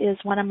 yes,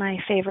 is one of my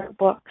favorite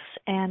books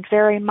and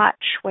very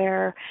much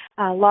where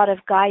a lot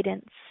of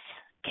guidance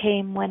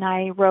came when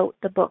I wrote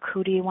the book,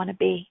 Who Do You Want to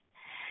Be?,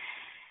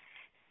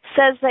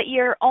 says that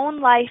your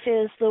own life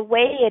is the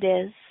way it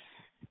is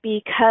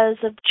because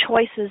of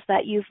choices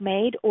that you've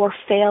made or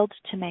failed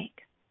to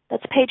make.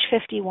 That's page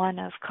 51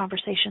 of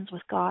Conversations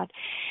with God.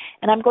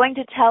 And I'm going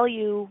to tell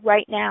you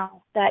right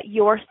now that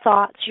your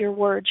thoughts, your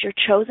words, your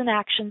chosen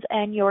actions,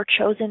 and your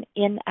chosen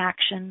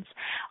inactions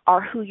are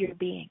who you're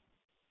being.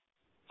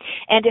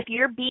 And if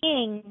you're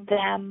being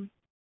them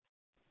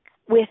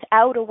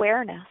without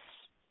awareness,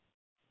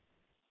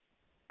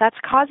 that's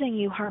causing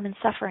you harm and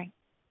suffering.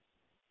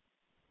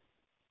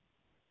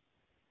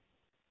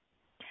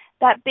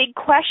 That big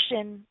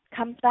question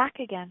comes back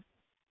again.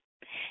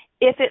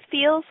 If it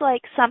feels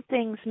like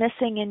something's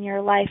missing in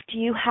your life, do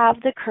you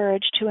have the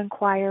courage to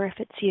inquire if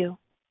it's you?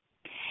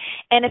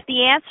 And if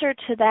the answer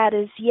to that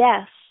is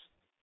yes,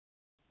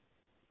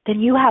 then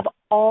you have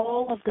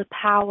all of the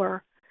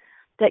power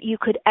that you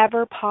could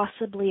ever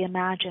possibly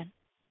imagine.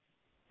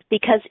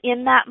 Because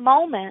in that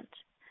moment,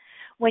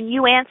 when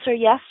you answer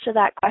yes to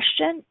that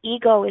question,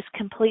 ego is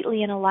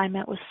completely in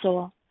alignment with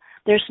soul.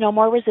 There's no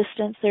more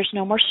resistance. There's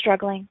no more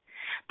struggling.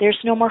 There's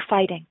no more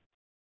fighting.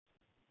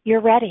 You're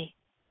ready.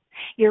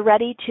 You're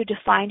ready to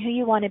define who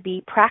you want to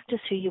be, practice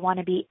who you want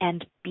to be,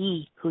 and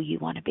be who you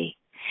want to be.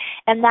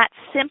 And that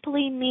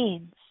simply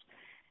means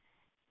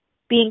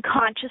being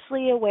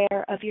consciously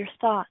aware of your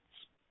thoughts.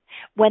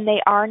 When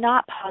they are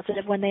not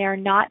positive, when they are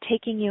not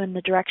taking you in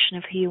the direction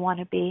of who you want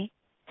to be,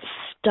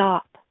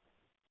 stop,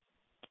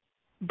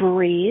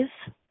 breathe,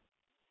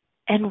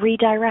 and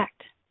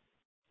redirect.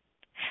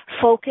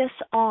 Focus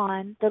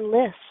on the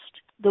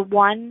list, the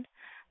 1,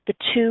 the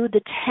 2,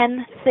 the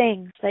 10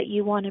 things that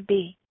you want to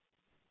be.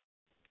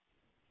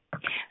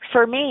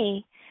 For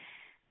me,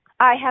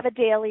 I have a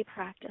daily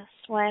practice.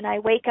 When I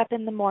wake up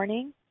in the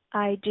morning,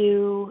 I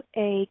do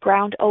a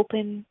ground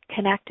open,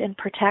 connect, and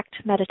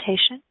protect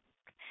meditation.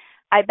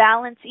 I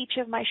balance each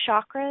of my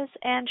chakras,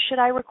 and should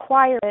I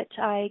require it,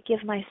 I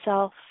give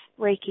myself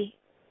Reiki.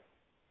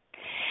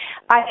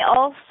 I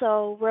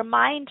also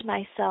remind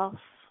myself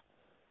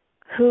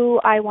who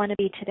I want to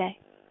be today.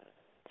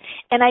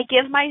 And I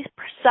give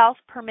myself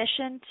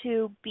permission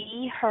to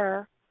be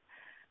her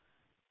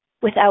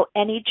without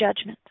any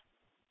judgment,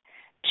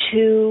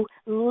 to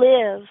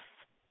live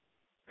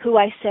who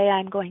I say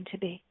I'm going to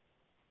be.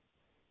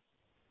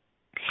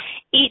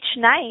 Each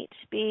night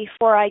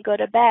before I go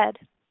to bed,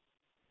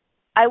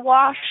 I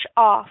wash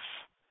off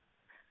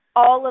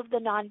all of the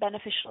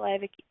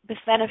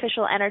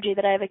beneficial energy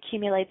that I've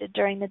accumulated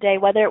during the day,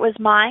 whether it was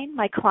mine,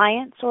 my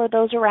clients, or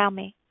those around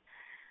me.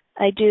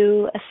 I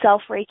do a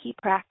self-Reiki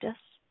practice.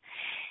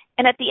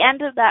 And at the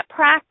end of that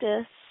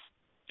practice,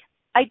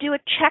 I do a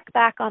check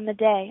back on the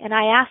day, and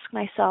I ask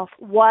myself,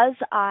 was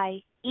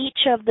I each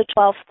of the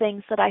 12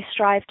 things that I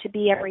strive to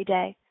be every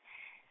day?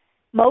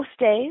 Most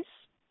days,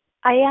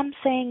 I am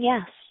saying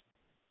yes.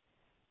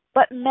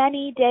 But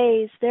many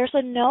days, there's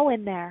a no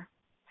in there.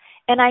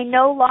 And I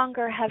no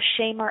longer have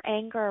shame or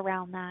anger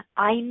around that.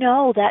 I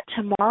know that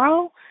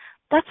tomorrow,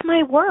 that's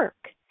my work.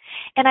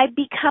 And I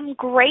become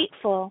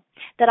grateful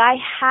that I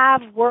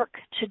have work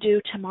to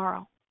do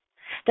tomorrow,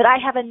 that I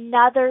have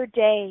another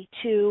day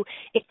to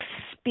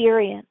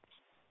experience,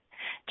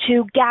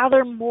 to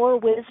gather more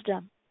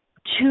wisdom,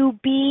 to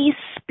be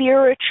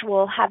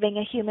spiritual having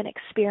a human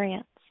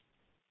experience.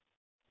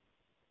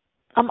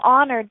 I'm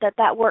honored that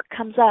that work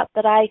comes up,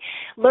 that I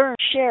learn,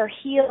 share,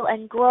 heal,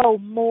 and grow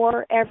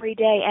more every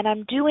day. And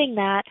I'm doing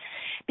that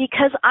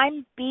because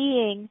I'm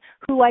being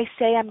who I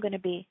say I'm going to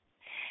be.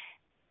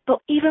 But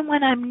even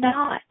when I'm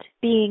not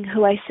being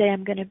who I say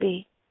I'm going to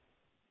be,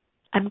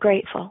 I'm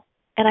grateful.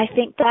 And I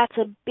think that's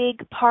a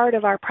big part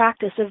of our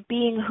practice of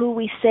being who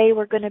we say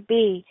we're going to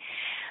be.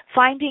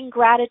 Finding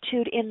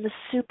gratitude in the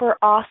super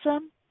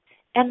awesome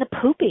and the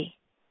poopy.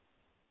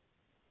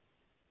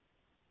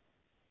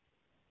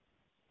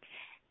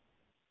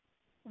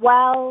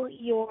 While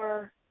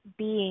you're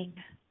being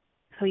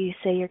who you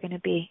say you're going to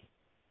be,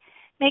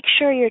 make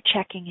sure you're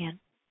checking in.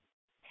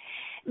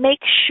 Make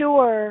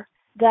sure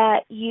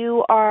that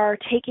you are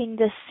taking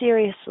this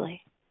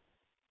seriously.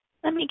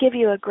 Let me give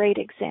you a great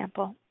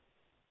example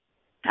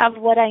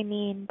of what I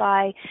mean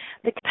by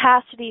the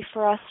capacity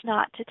for us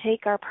not to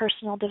take our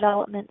personal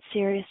development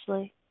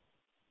seriously.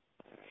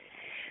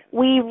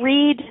 We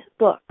read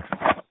books.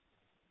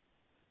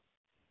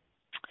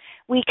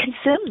 We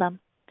consume them.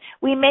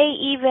 We may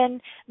even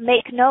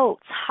make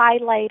notes,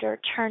 highlight, or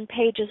turn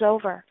pages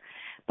over.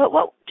 But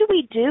what do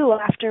we do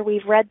after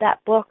we've read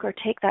that book or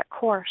take that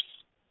course?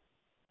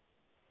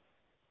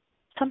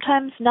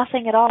 Sometimes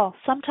nothing at all.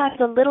 Sometimes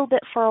a little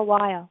bit for a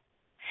while.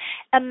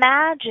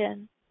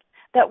 Imagine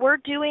that we're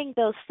doing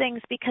those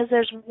things because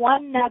there's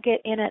one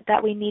nugget in it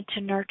that we need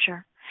to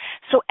nurture.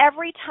 So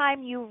every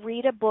time you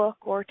read a book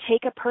or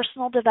take a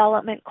personal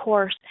development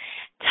course,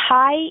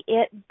 tie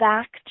it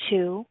back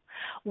to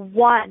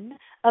one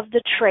of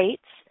the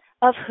traits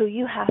of who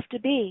you have to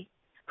be,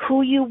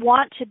 who you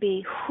want to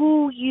be,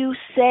 who you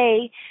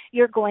say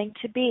you're going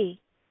to be.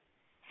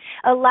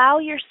 Allow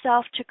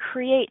yourself to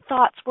create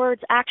thoughts,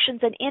 words, actions,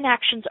 and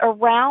inactions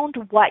around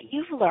what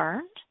you've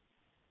learned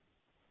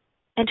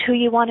and who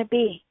you want to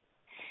be.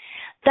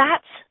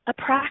 That's a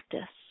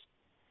practice.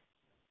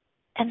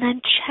 And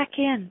then check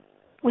in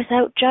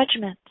without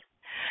judgment.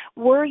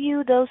 Were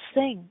you those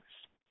things?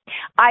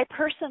 I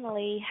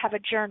personally have a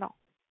journal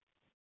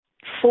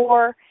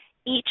for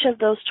each of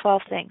those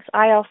 12 things.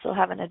 I also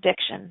have an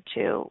addiction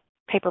to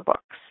paper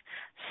books,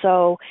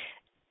 so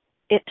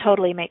it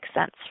totally makes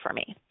sense for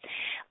me.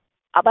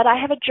 But I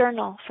have a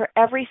journal for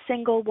every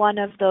single one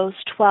of those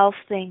 12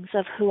 things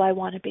of who I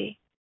want to be.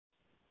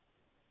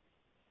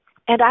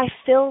 And I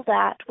fill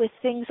that with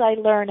things I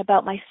learn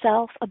about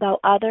myself, about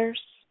others,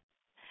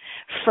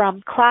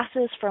 from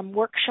classes, from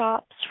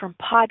workshops, from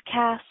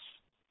podcasts,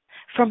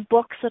 from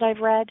books that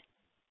I've read.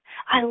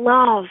 I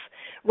love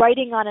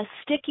writing on a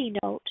sticky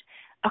note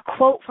a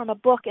quote from a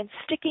book and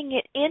sticking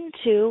it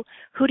into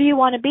who do you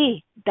want to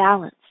be?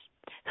 Balance.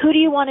 Who do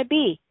you want to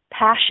be?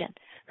 Passion.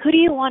 Who do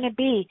you want to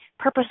be?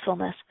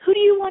 Purposefulness. Who do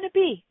you want to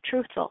be?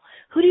 Truthful.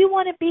 Who do you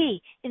want to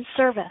be? In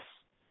service.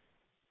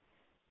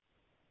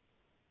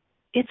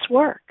 It's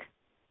work.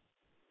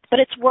 But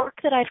it's work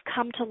that I've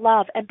come to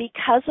love. And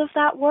because of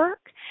that work,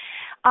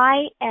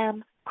 I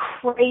am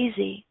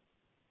crazy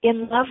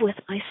in love with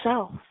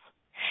myself.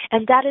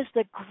 And that is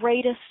the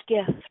greatest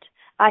gift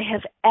I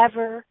have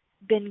ever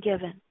been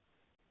given.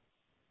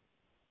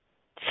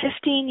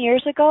 15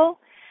 years ago,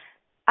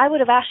 I would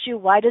have asked you,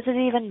 why does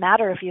it even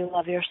matter if you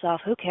love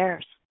yourself? Who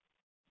cares?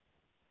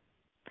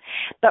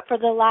 But for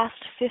the last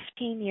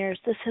 15 years,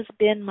 this has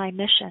been my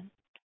mission.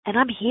 And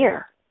I'm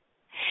here.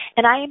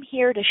 And I am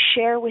here to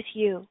share with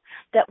you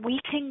that we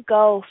can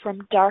go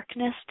from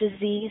darkness,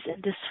 disease,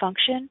 and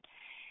dysfunction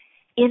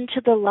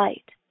into the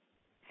light,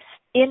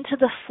 into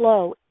the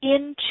flow,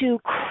 into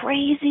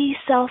crazy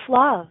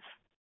self-love.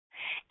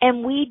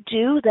 And we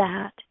do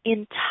that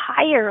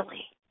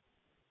entirely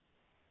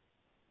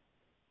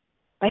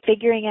by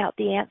figuring out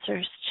the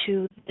answers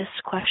to this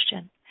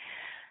question.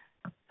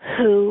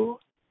 Who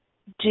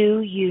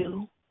do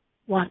you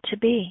want to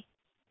be?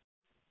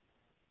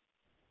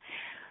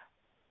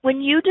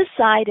 When you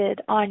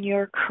decided on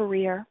your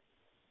career,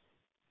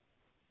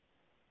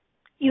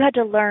 you had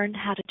to learn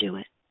how to do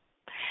it.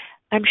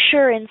 I'm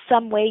sure in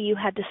some way you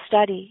had to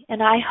study,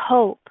 and I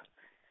hope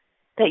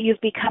that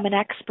you've become an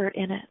expert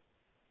in it.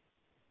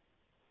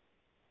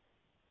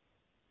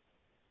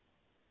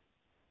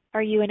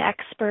 Are you an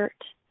expert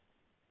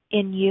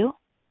in you?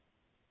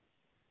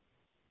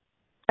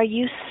 Are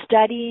you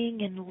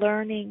studying and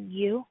learning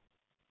you?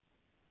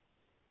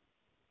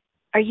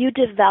 Are you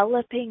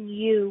developing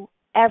you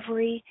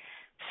every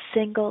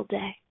single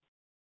day?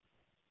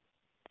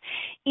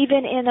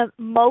 Even in a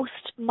most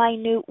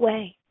minute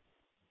way?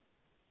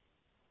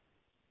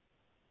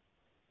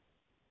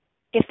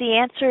 If the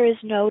answer is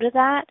no to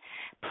that,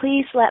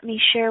 please let me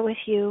share with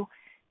you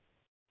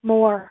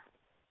more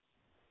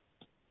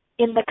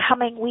in the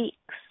coming weeks.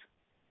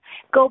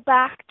 Go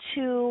back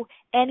to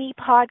any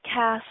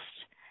podcast,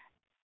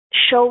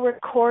 show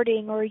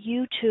recording, or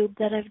YouTube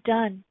that I've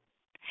done,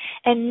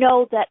 and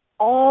know that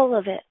all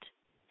of it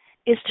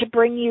is to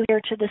bring you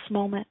here to this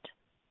moment,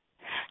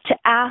 to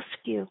ask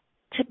you,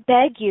 to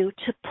beg you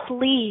to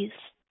please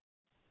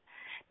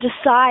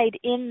decide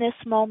in this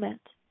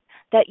moment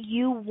that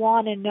you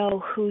want to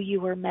know who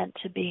you are meant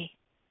to be.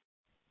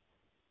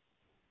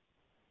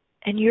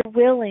 And you're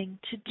willing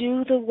to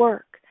do the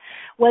work,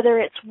 whether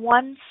it's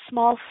one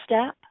small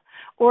step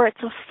or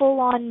it's a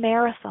full-on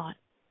marathon.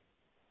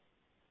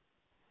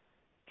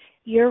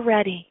 You're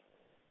ready.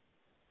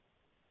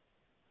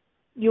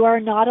 You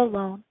are not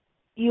alone.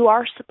 You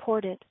are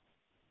supported.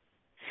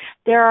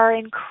 There are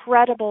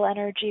incredible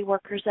energy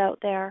workers out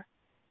there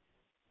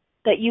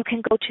that you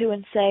can go to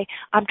and say,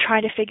 I'm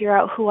trying to figure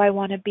out who I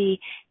want to be.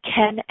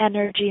 Can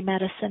energy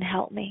medicine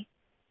help me?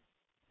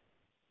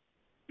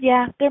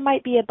 Yeah, there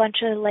might be a bunch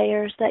of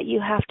layers that you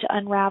have to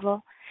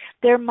unravel.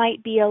 There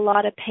might be a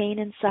lot of pain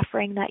and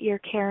suffering that you're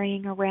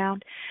carrying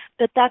around,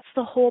 but that's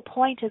the whole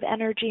point of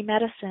energy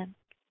medicine,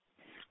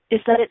 is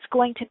that it's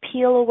going to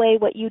peel away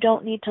what you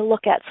don't need to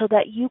look at so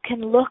that you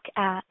can look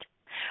at,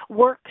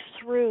 work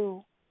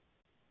through,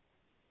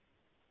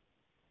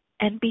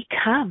 and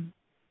become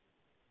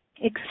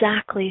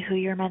exactly who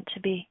you're meant to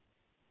be.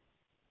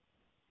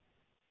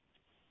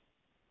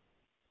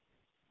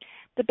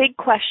 The big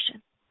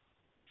question,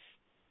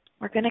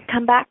 we're going to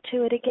come back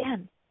to it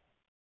again.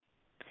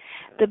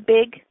 The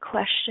big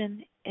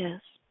question is,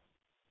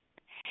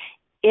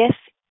 if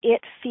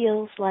it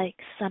feels like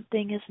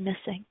something is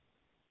missing,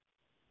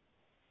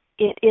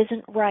 it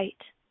isn't right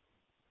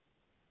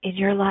in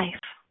your life,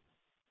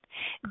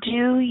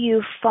 do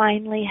you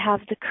finally have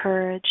the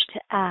courage to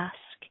ask,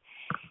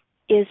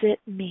 is it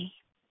me?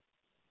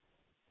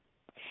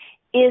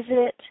 Is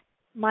it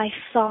my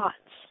thoughts?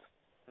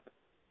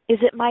 Is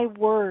it my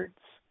words?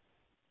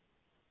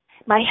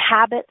 My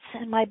habits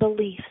and my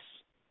beliefs?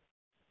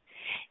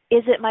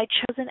 Is it my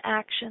chosen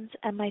actions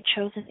and my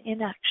chosen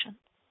inactions?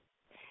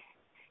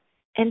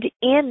 And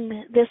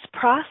in this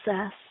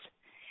process,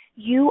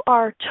 you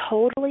are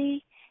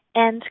totally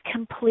and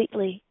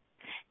completely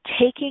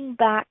taking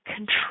back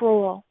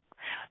control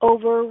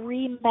over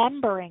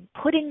remembering,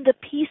 putting the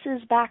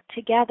pieces back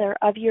together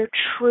of your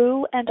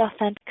true and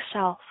authentic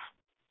self.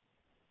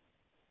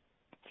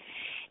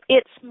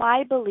 It's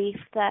my belief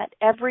that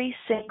every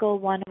single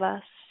one of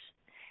us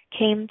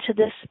came to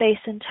this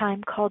space and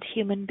time called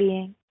human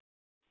being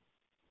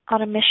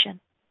on a mission.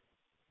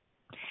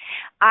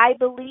 I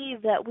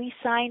believe that we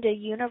signed a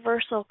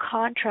universal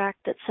contract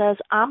that says,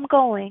 I'm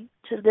going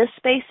to this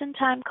space and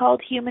time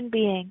called human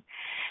being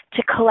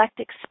to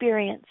collect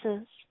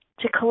experiences,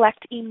 to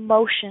collect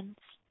emotions,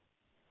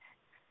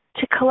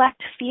 to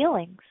collect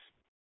feelings.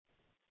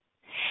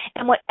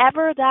 And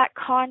whatever that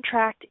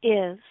contract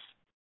is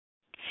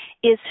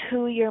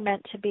who you're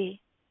meant to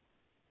be.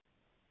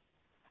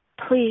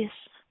 Please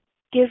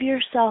give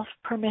yourself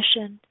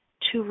permission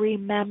to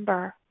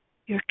remember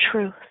your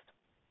truth,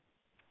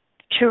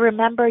 to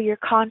remember your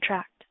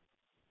contract.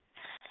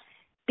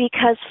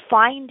 Because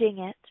finding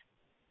it,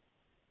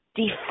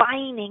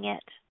 defining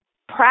it,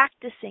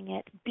 practicing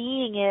it,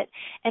 being it,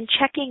 and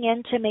checking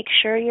in to make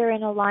sure you're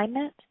in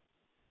alignment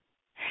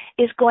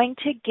is going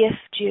to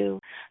gift you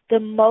the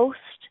most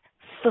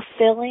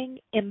fulfilling,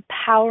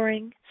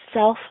 empowering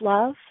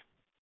self-love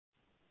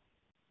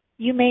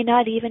you may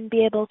not even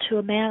be able to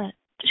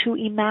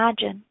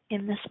imagine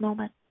in this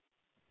moment.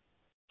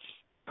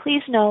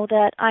 Please know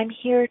that I'm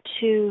here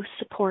to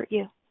support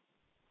you.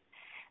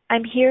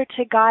 I'm here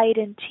to guide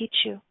and teach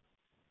you.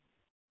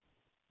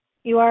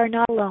 You are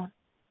not alone.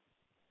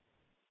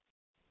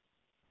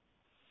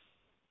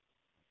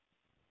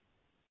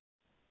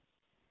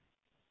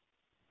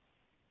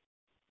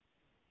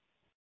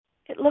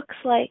 It looks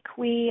like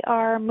we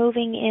are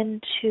moving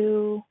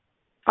into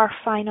our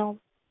final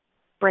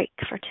break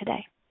for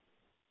today.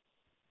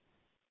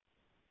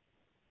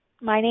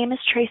 My name is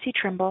Tracy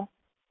Trimble,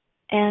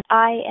 and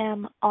I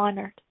am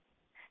honored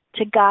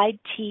to guide,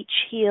 teach,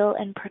 heal,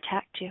 and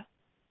protect you.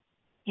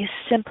 You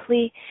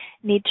simply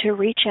need to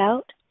reach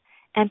out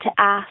and to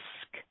ask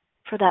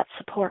for that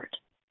support.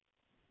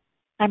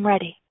 I'm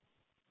ready.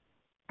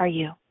 Are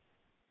you?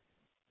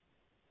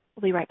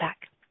 We'll be right back.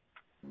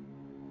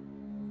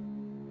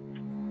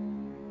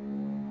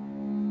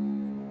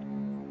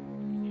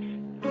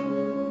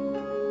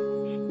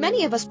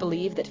 Many of us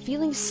believe that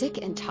feeling sick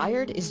and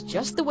tired is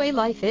just the way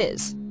life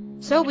is,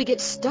 so we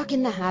get stuck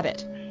in the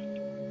habit.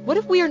 What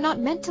if we are not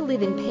meant to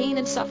live in pain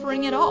and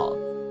suffering at all?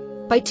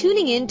 By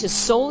tuning in to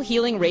Soul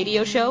Healing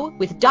Radio Show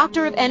with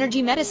Doctor of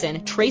Energy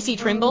Medicine, Tracy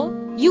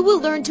Trimble, you will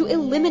learn to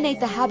eliminate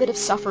the habit of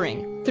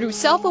suffering through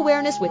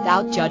self-awareness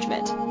without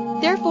judgment,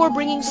 therefore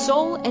bringing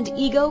soul and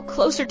ego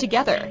closer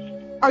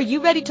together. Are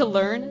you ready to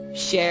learn,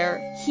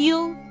 share,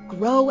 heal,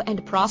 grow,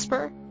 and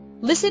prosper?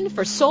 Listen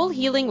for Soul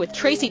Healing with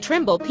Tracy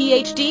Trimble,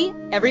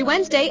 PhD, every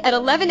Wednesday at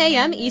 11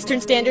 a.m.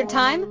 Eastern Standard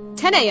Time,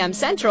 10 a.m.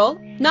 Central,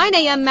 9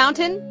 a.m.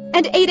 Mountain,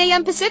 and 8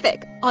 a.m.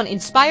 Pacific on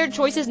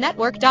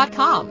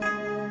InspiredChoicesNetwork.com.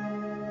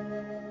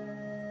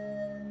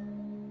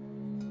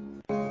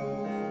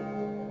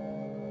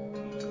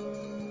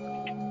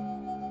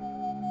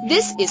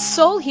 This is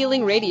Soul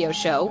Healing Radio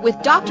Show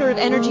with Doctor of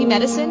Energy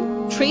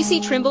Medicine,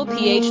 Tracy Trimble,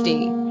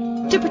 Ph.D.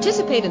 To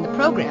participate in the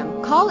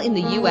program, call in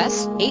the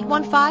U.S.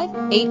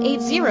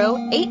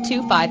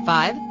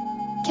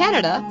 815-880-8255,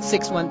 Canada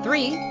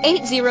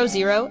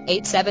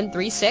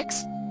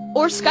 613-800-8736,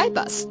 or Skype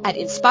us at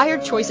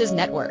Inspired Choices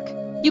Network.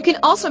 You can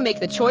also make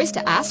the choice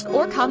to ask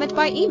or comment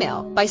by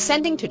email by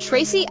sending to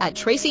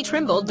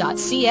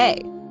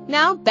tracy@tracytrimble.ca.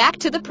 Now back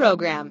to the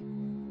program.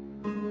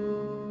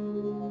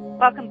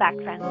 Welcome back,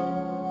 friends.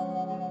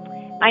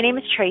 My name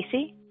is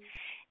Tracy,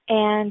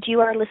 and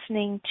you are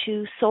listening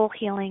to Soul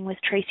Healing with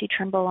Tracy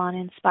Trimble on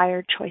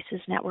Inspired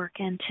Choices Network.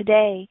 And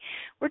today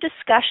we're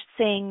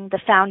discussing the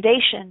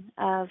foundation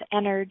of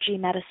energy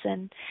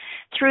medicine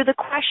through the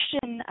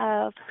question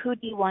of who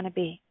do you want to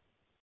be?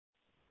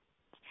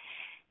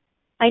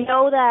 I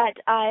know that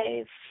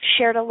I've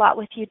shared a lot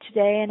with you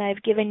today, and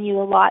I've given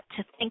you a lot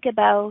to think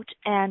about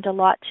and a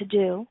lot to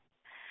do.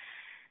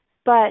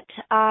 But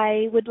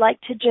I would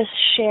like to just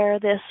share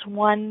this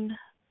one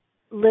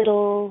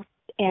little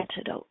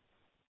antidote.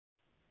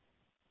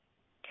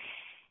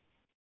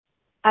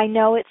 I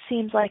know it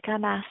seems like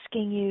I'm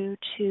asking you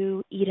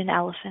to eat an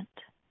elephant,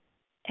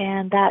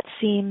 and that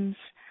seems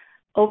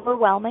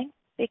overwhelming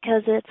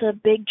because it's a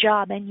big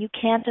job, and you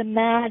can't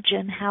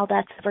imagine how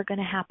that's ever going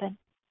to happen.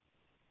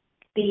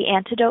 The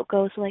antidote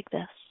goes like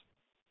this.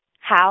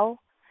 How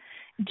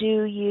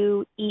do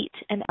you eat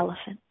an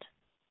elephant?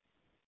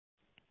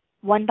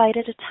 One bite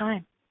at a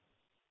time.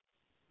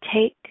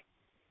 Take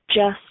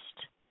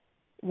just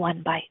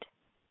one bite.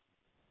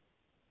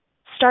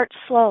 Start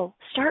slow.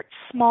 Start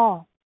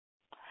small.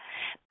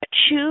 But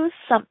choose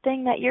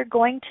something that you're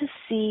going to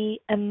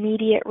see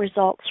immediate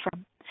results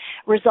from.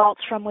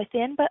 Results from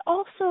within, but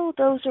also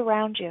those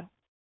around you.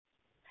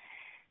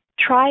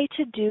 Try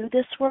to do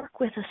this work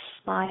with a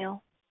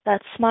smile.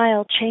 That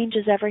smile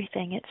changes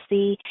everything. It's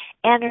the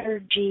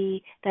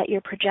energy that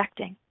you're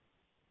projecting.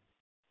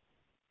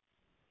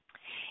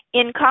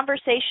 In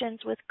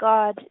Conversations with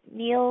God,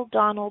 Neale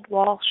Donald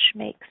Walsch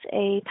makes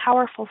a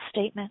powerful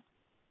statement.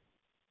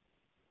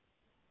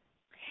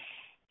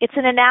 It's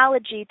an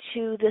analogy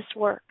to this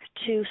work,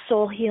 to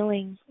soul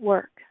healing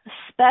work,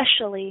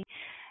 especially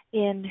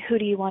in Who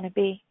Do You Want to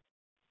Be?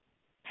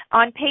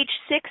 On page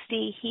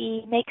 60,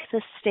 he makes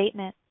this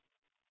statement.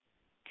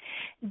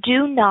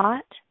 Do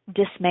not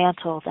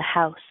dismantle the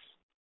house,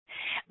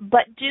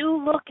 but do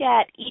look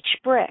at each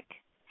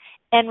brick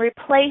and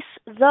replace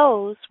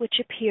those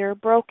which appear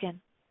broken,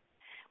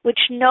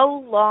 which no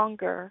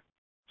longer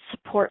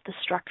support the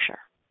structure.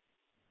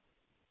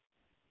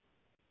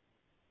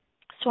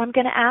 So I'm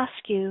going to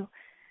ask you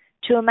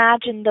to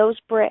imagine those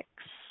bricks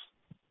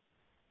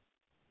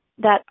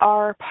that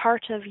are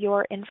part of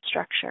your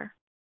infrastructure,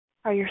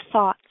 are your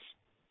thoughts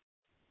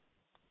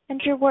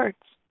and your words.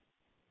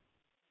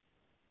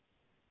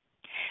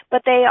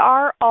 But they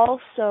are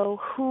also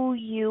who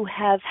you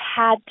have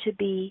had to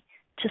be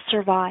to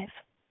survive,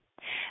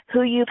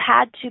 who you've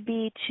had to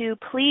be to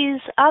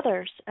please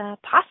others,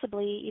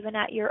 possibly even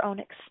at your own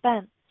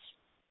expense.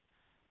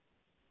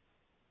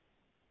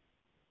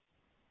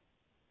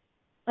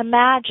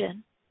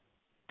 Imagine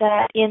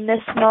that in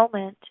this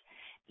moment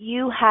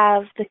you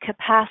have the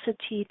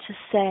capacity to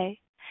say,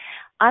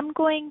 I'm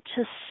going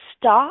to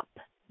stop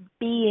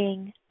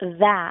being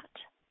that,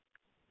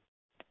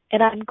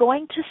 and I'm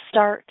going to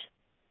start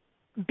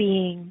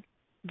being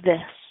this.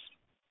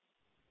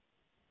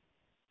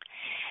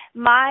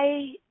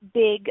 My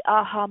big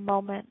aha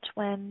moment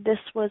when this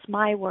was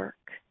my work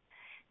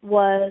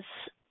was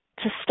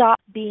to stop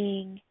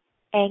being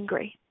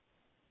angry.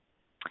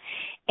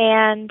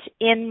 And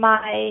in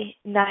my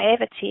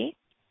naivety,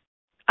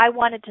 I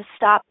wanted to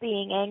stop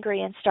being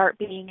angry and start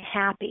being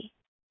happy.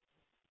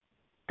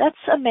 That's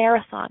a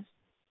marathon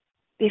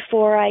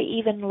before I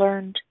even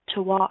learned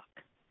to walk.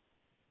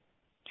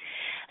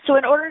 So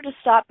in order to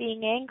stop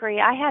being angry,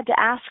 I had to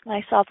ask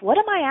myself, what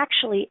am I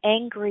actually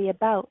angry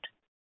about?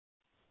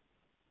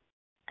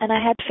 And I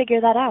had to figure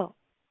that out.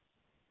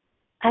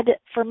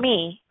 For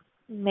me,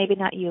 maybe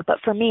not you, but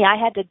for me, I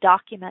had to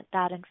document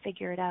that and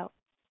figure it out.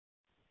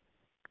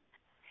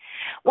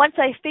 Once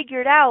I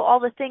figured out all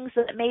the things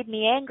that made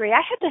me angry,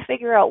 I had to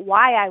figure out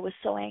why I was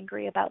so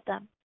angry about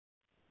them.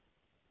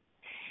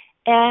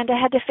 And I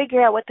had to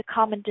figure out what the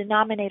common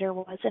denominator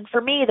was. And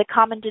for me, the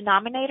common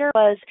denominator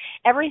was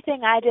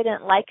everything I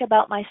didn't like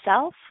about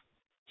myself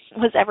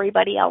was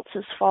everybody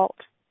else's fault.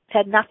 It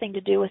had nothing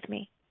to do with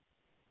me.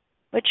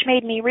 which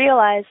made me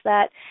realize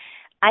that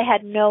I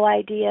had no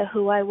idea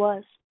who I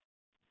was.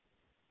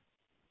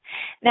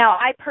 Now,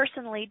 I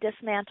personally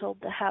dismantled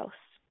the house,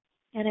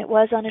 and it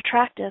was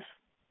unattractive.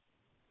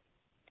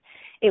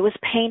 It was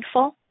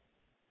painful,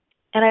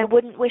 and I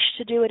wouldn't wish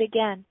to do it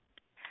again.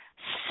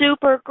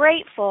 Super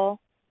grateful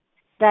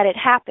that it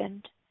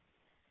happened,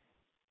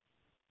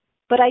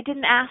 but I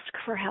didn't ask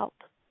for help.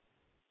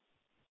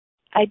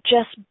 I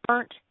just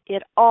burnt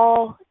it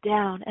all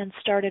down and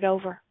started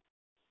over.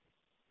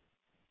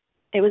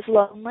 It was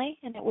lonely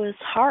and it was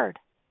hard,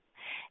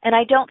 and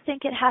I don't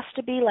think it has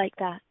to be like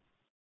that.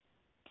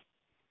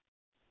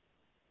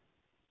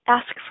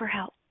 Ask for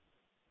help.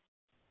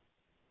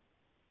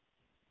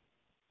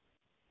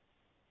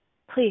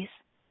 Please,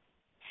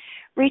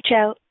 reach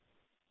out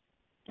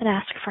and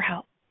ask for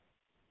help.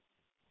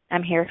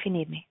 I'm here if you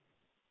need me.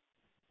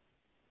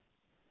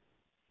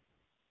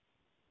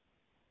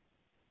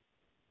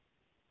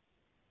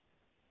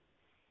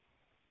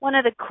 One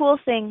of the cool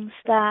things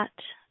that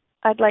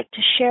I'd like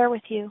to share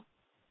with you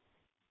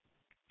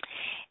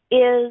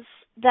is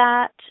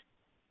that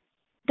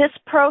this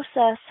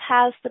process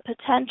has the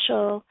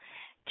potential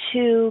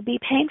to be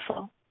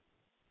painful.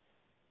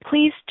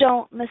 Please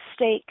don't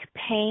mistake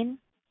pain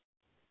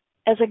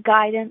as a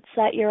guidance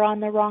that you're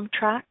on the wrong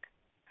track.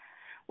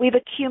 We've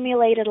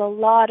accumulated a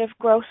lot of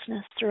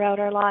grossness throughout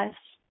our lives,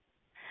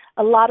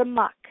 a lot of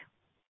muck.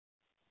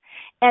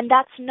 And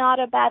that's not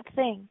a bad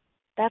thing.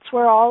 That's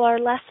where all our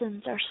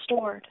lessons are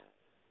stored.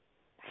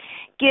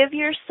 Give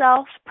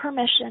yourself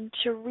permission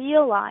to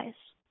realize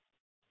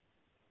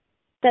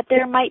that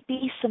there might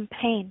be some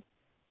pain,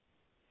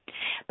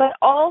 but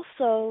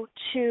also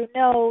to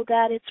know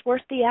that it's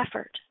worth the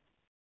effort.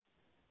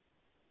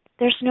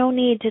 There's no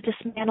need to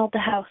dismantle the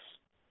house,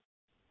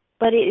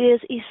 but it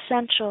is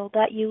essential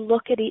that you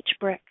look at each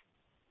brick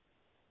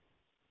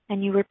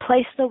and you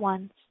replace the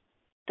ones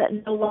that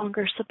no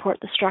longer support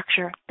the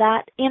structure.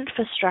 That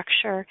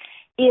infrastructure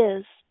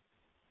is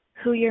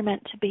who you're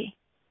meant to be.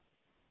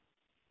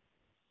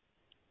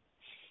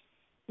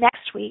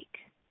 Next week,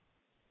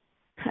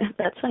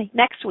 that's funny,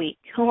 next week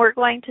we're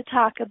going to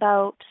talk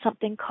about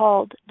something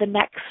called the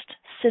next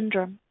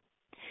syndrome.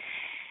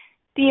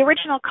 The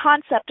original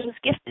concept was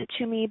gifted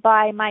to me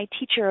by my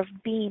teacher of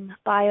BEAM,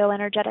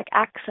 Bioenergetic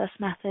Access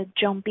Method,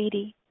 Joan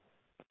Beatty.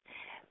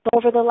 But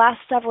over the last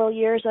several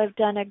years, I've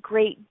done a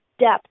great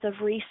depth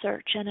of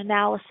research and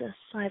analysis.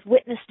 I've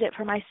witnessed it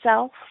for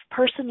myself,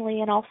 personally,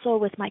 and also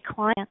with my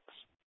clients.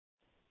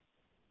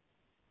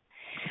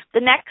 The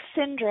next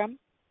syndrome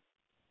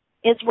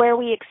is where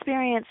we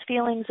experience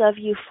feelings of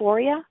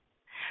euphoria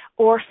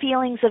or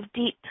feelings of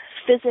deep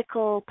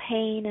physical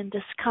pain and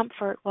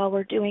discomfort while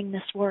we're doing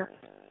this work.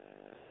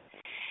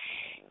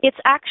 It's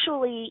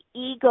actually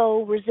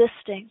ego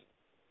resisting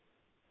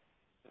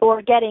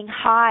or getting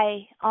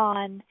high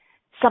on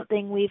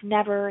something we've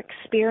never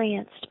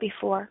experienced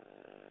before.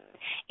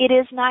 It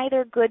is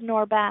neither good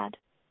nor bad,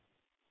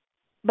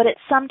 but it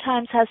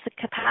sometimes has the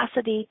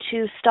capacity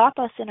to stop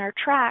us in our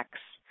tracks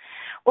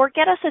or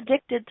get us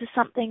addicted to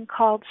something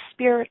called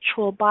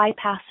spiritual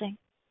bypassing.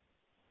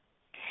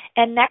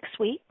 And next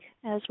week,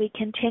 as we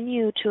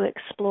continue to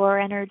explore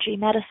energy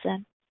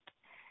medicine,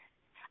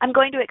 I'm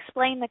going to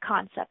explain the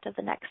concept of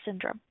the next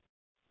syndrome.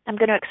 I'm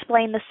going to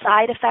explain the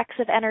side effects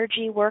of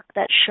energy work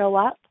that show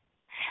up,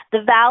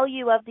 the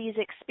value of these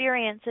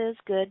experiences,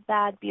 good,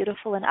 bad,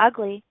 beautiful, and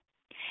ugly,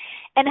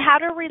 and how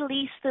to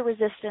release the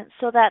resistance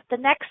so that the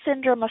next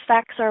syndrome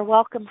affects our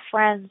welcome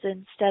friends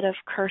instead of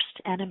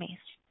cursed enemies.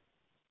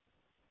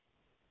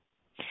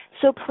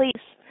 So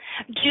please,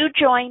 do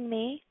join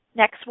me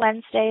next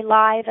Wednesday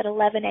live at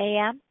 11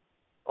 a.m.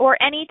 or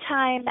any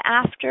time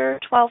after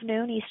 12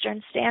 noon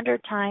Eastern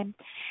Standard Time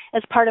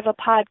as part of a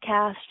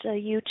podcast, a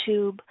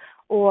YouTube,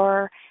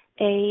 or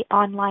an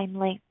online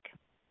link.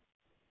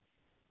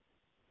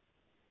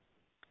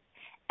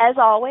 As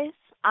always,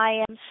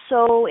 I am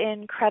so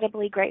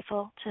incredibly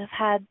grateful to have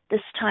had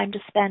this time to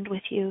spend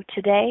with you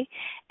today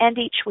and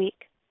each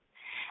week.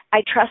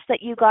 I trust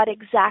that you got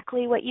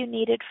exactly what you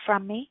needed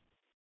from me.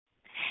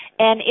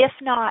 And if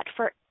not,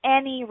 for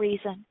any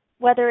reason,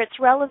 whether it's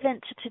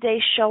relevant to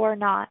today's show or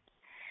not,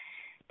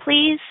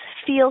 please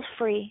feel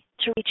free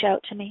to reach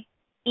out to me.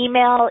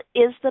 Email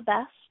is the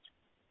best.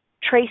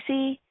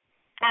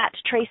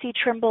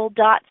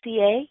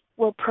 Tracy@tracytrimble.ca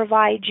will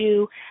provide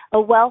you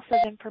a wealth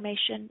of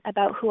information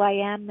about who I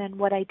am and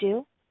what I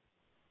do.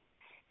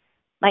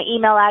 My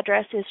email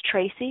address is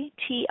Tracy,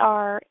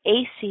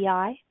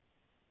 Traci,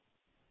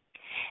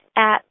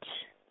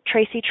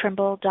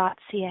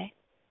 @tracytrimble.ca.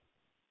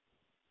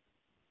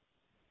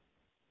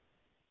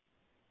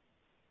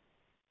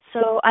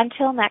 So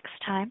until next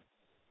time,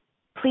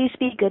 please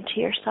be good to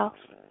yourself.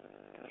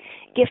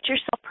 Gift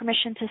yourself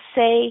permission to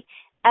say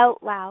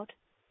out loud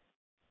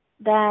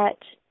that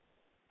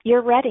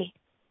you're ready.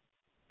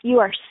 You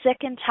are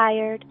sick and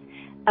tired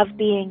of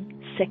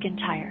being sick and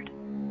tired.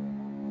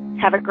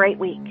 Have a great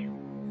week.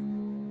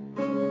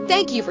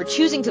 Thank you for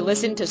choosing to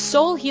listen to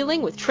Soul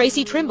Healing with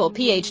Tracy Trimble,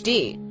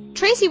 PhD.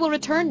 Tracy will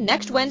return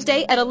next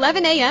Wednesday at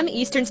 11 a.m.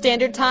 Eastern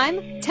Standard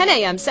Time, 10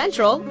 a.m.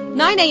 Central,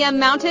 9 a.m.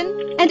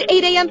 Mountain, and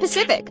 8 a.m.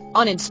 Pacific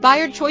on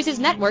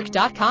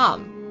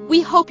InspiredChoicesNetwork.com.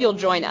 We hope you'll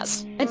join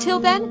us. Until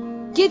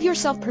then, give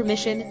yourself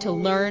permission to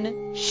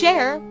learn,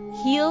 share,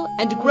 heal,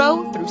 and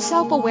grow through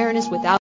self-awareness without